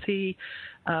healthy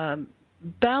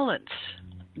balance.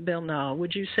 Bernard,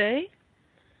 would you say?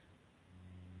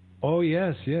 Oh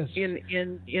yes.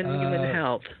 In human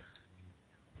health.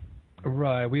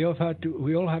 Right. We all have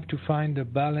to find a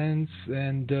balance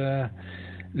and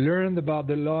learn about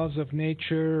the laws of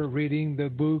nature. Reading the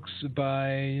books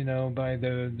by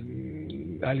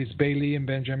the Alice Bailey and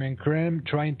Benjamin Creme,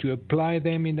 trying to apply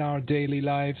them in our daily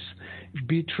lives.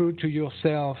 Be true to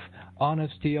yourself.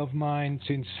 Honesty of mind,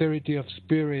 sincerity of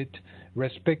spirit.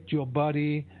 Respect your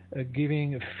body.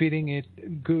 Feeding it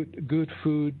good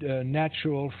food,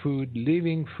 natural food,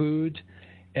 living food,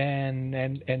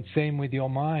 and same with your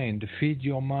mind. Feed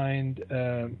your mind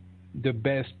the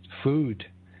best food,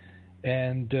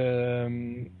 and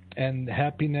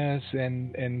happiness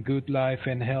and good life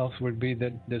and health will be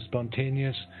the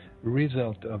spontaneous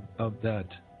result of that.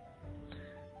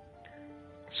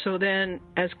 So then,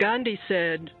 as Gandhi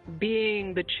said,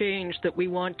 being the change that we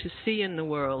want to see in the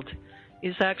world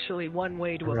is actually one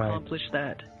way to accomplish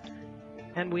that.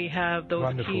 And we have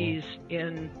those keys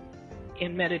in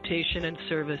meditation and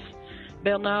service.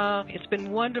 Bernard, it's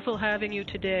been wonderful having you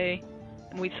today,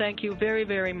 and we thank you very,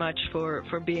 very much for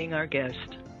being our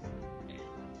guest.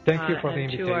 Thank you for the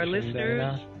invitation, to our listeners,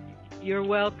 Diana. You're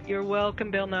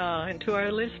welcome, Bernard. And to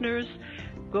our listeners,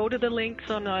 go to the links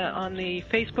on the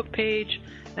Facebook page,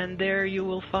 and there you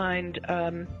will find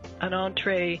an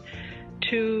entree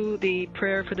to the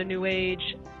Prayer for the New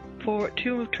Age,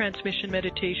 to transmission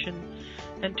meditation,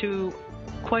 and to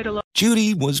quite a lot.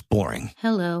 Judy was boring.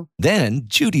 Hello. Then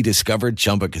Judy discovered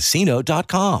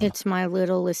ChumbaCasino.com. It's my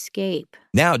little escape.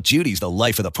 Now Judy's the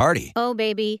life of the party. Oh,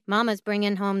 baby, mama's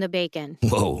bringing home the bacon.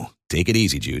 Whoa, take it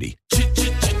easy, Judy.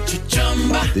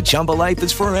 The Chumba life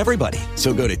is for everybody.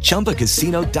 So go to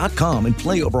ChumbaCasino.com and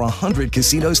play over 100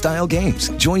 casino-style games.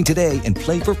 Join today and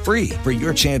play for free for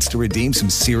your chance to redeem some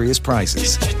serious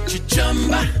prizes.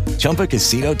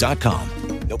 ChumbaCasino.com.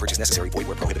 No purchase necessary. Void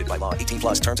where prohibited by law.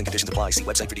 18+ terms and conditions apply. See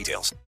website for details.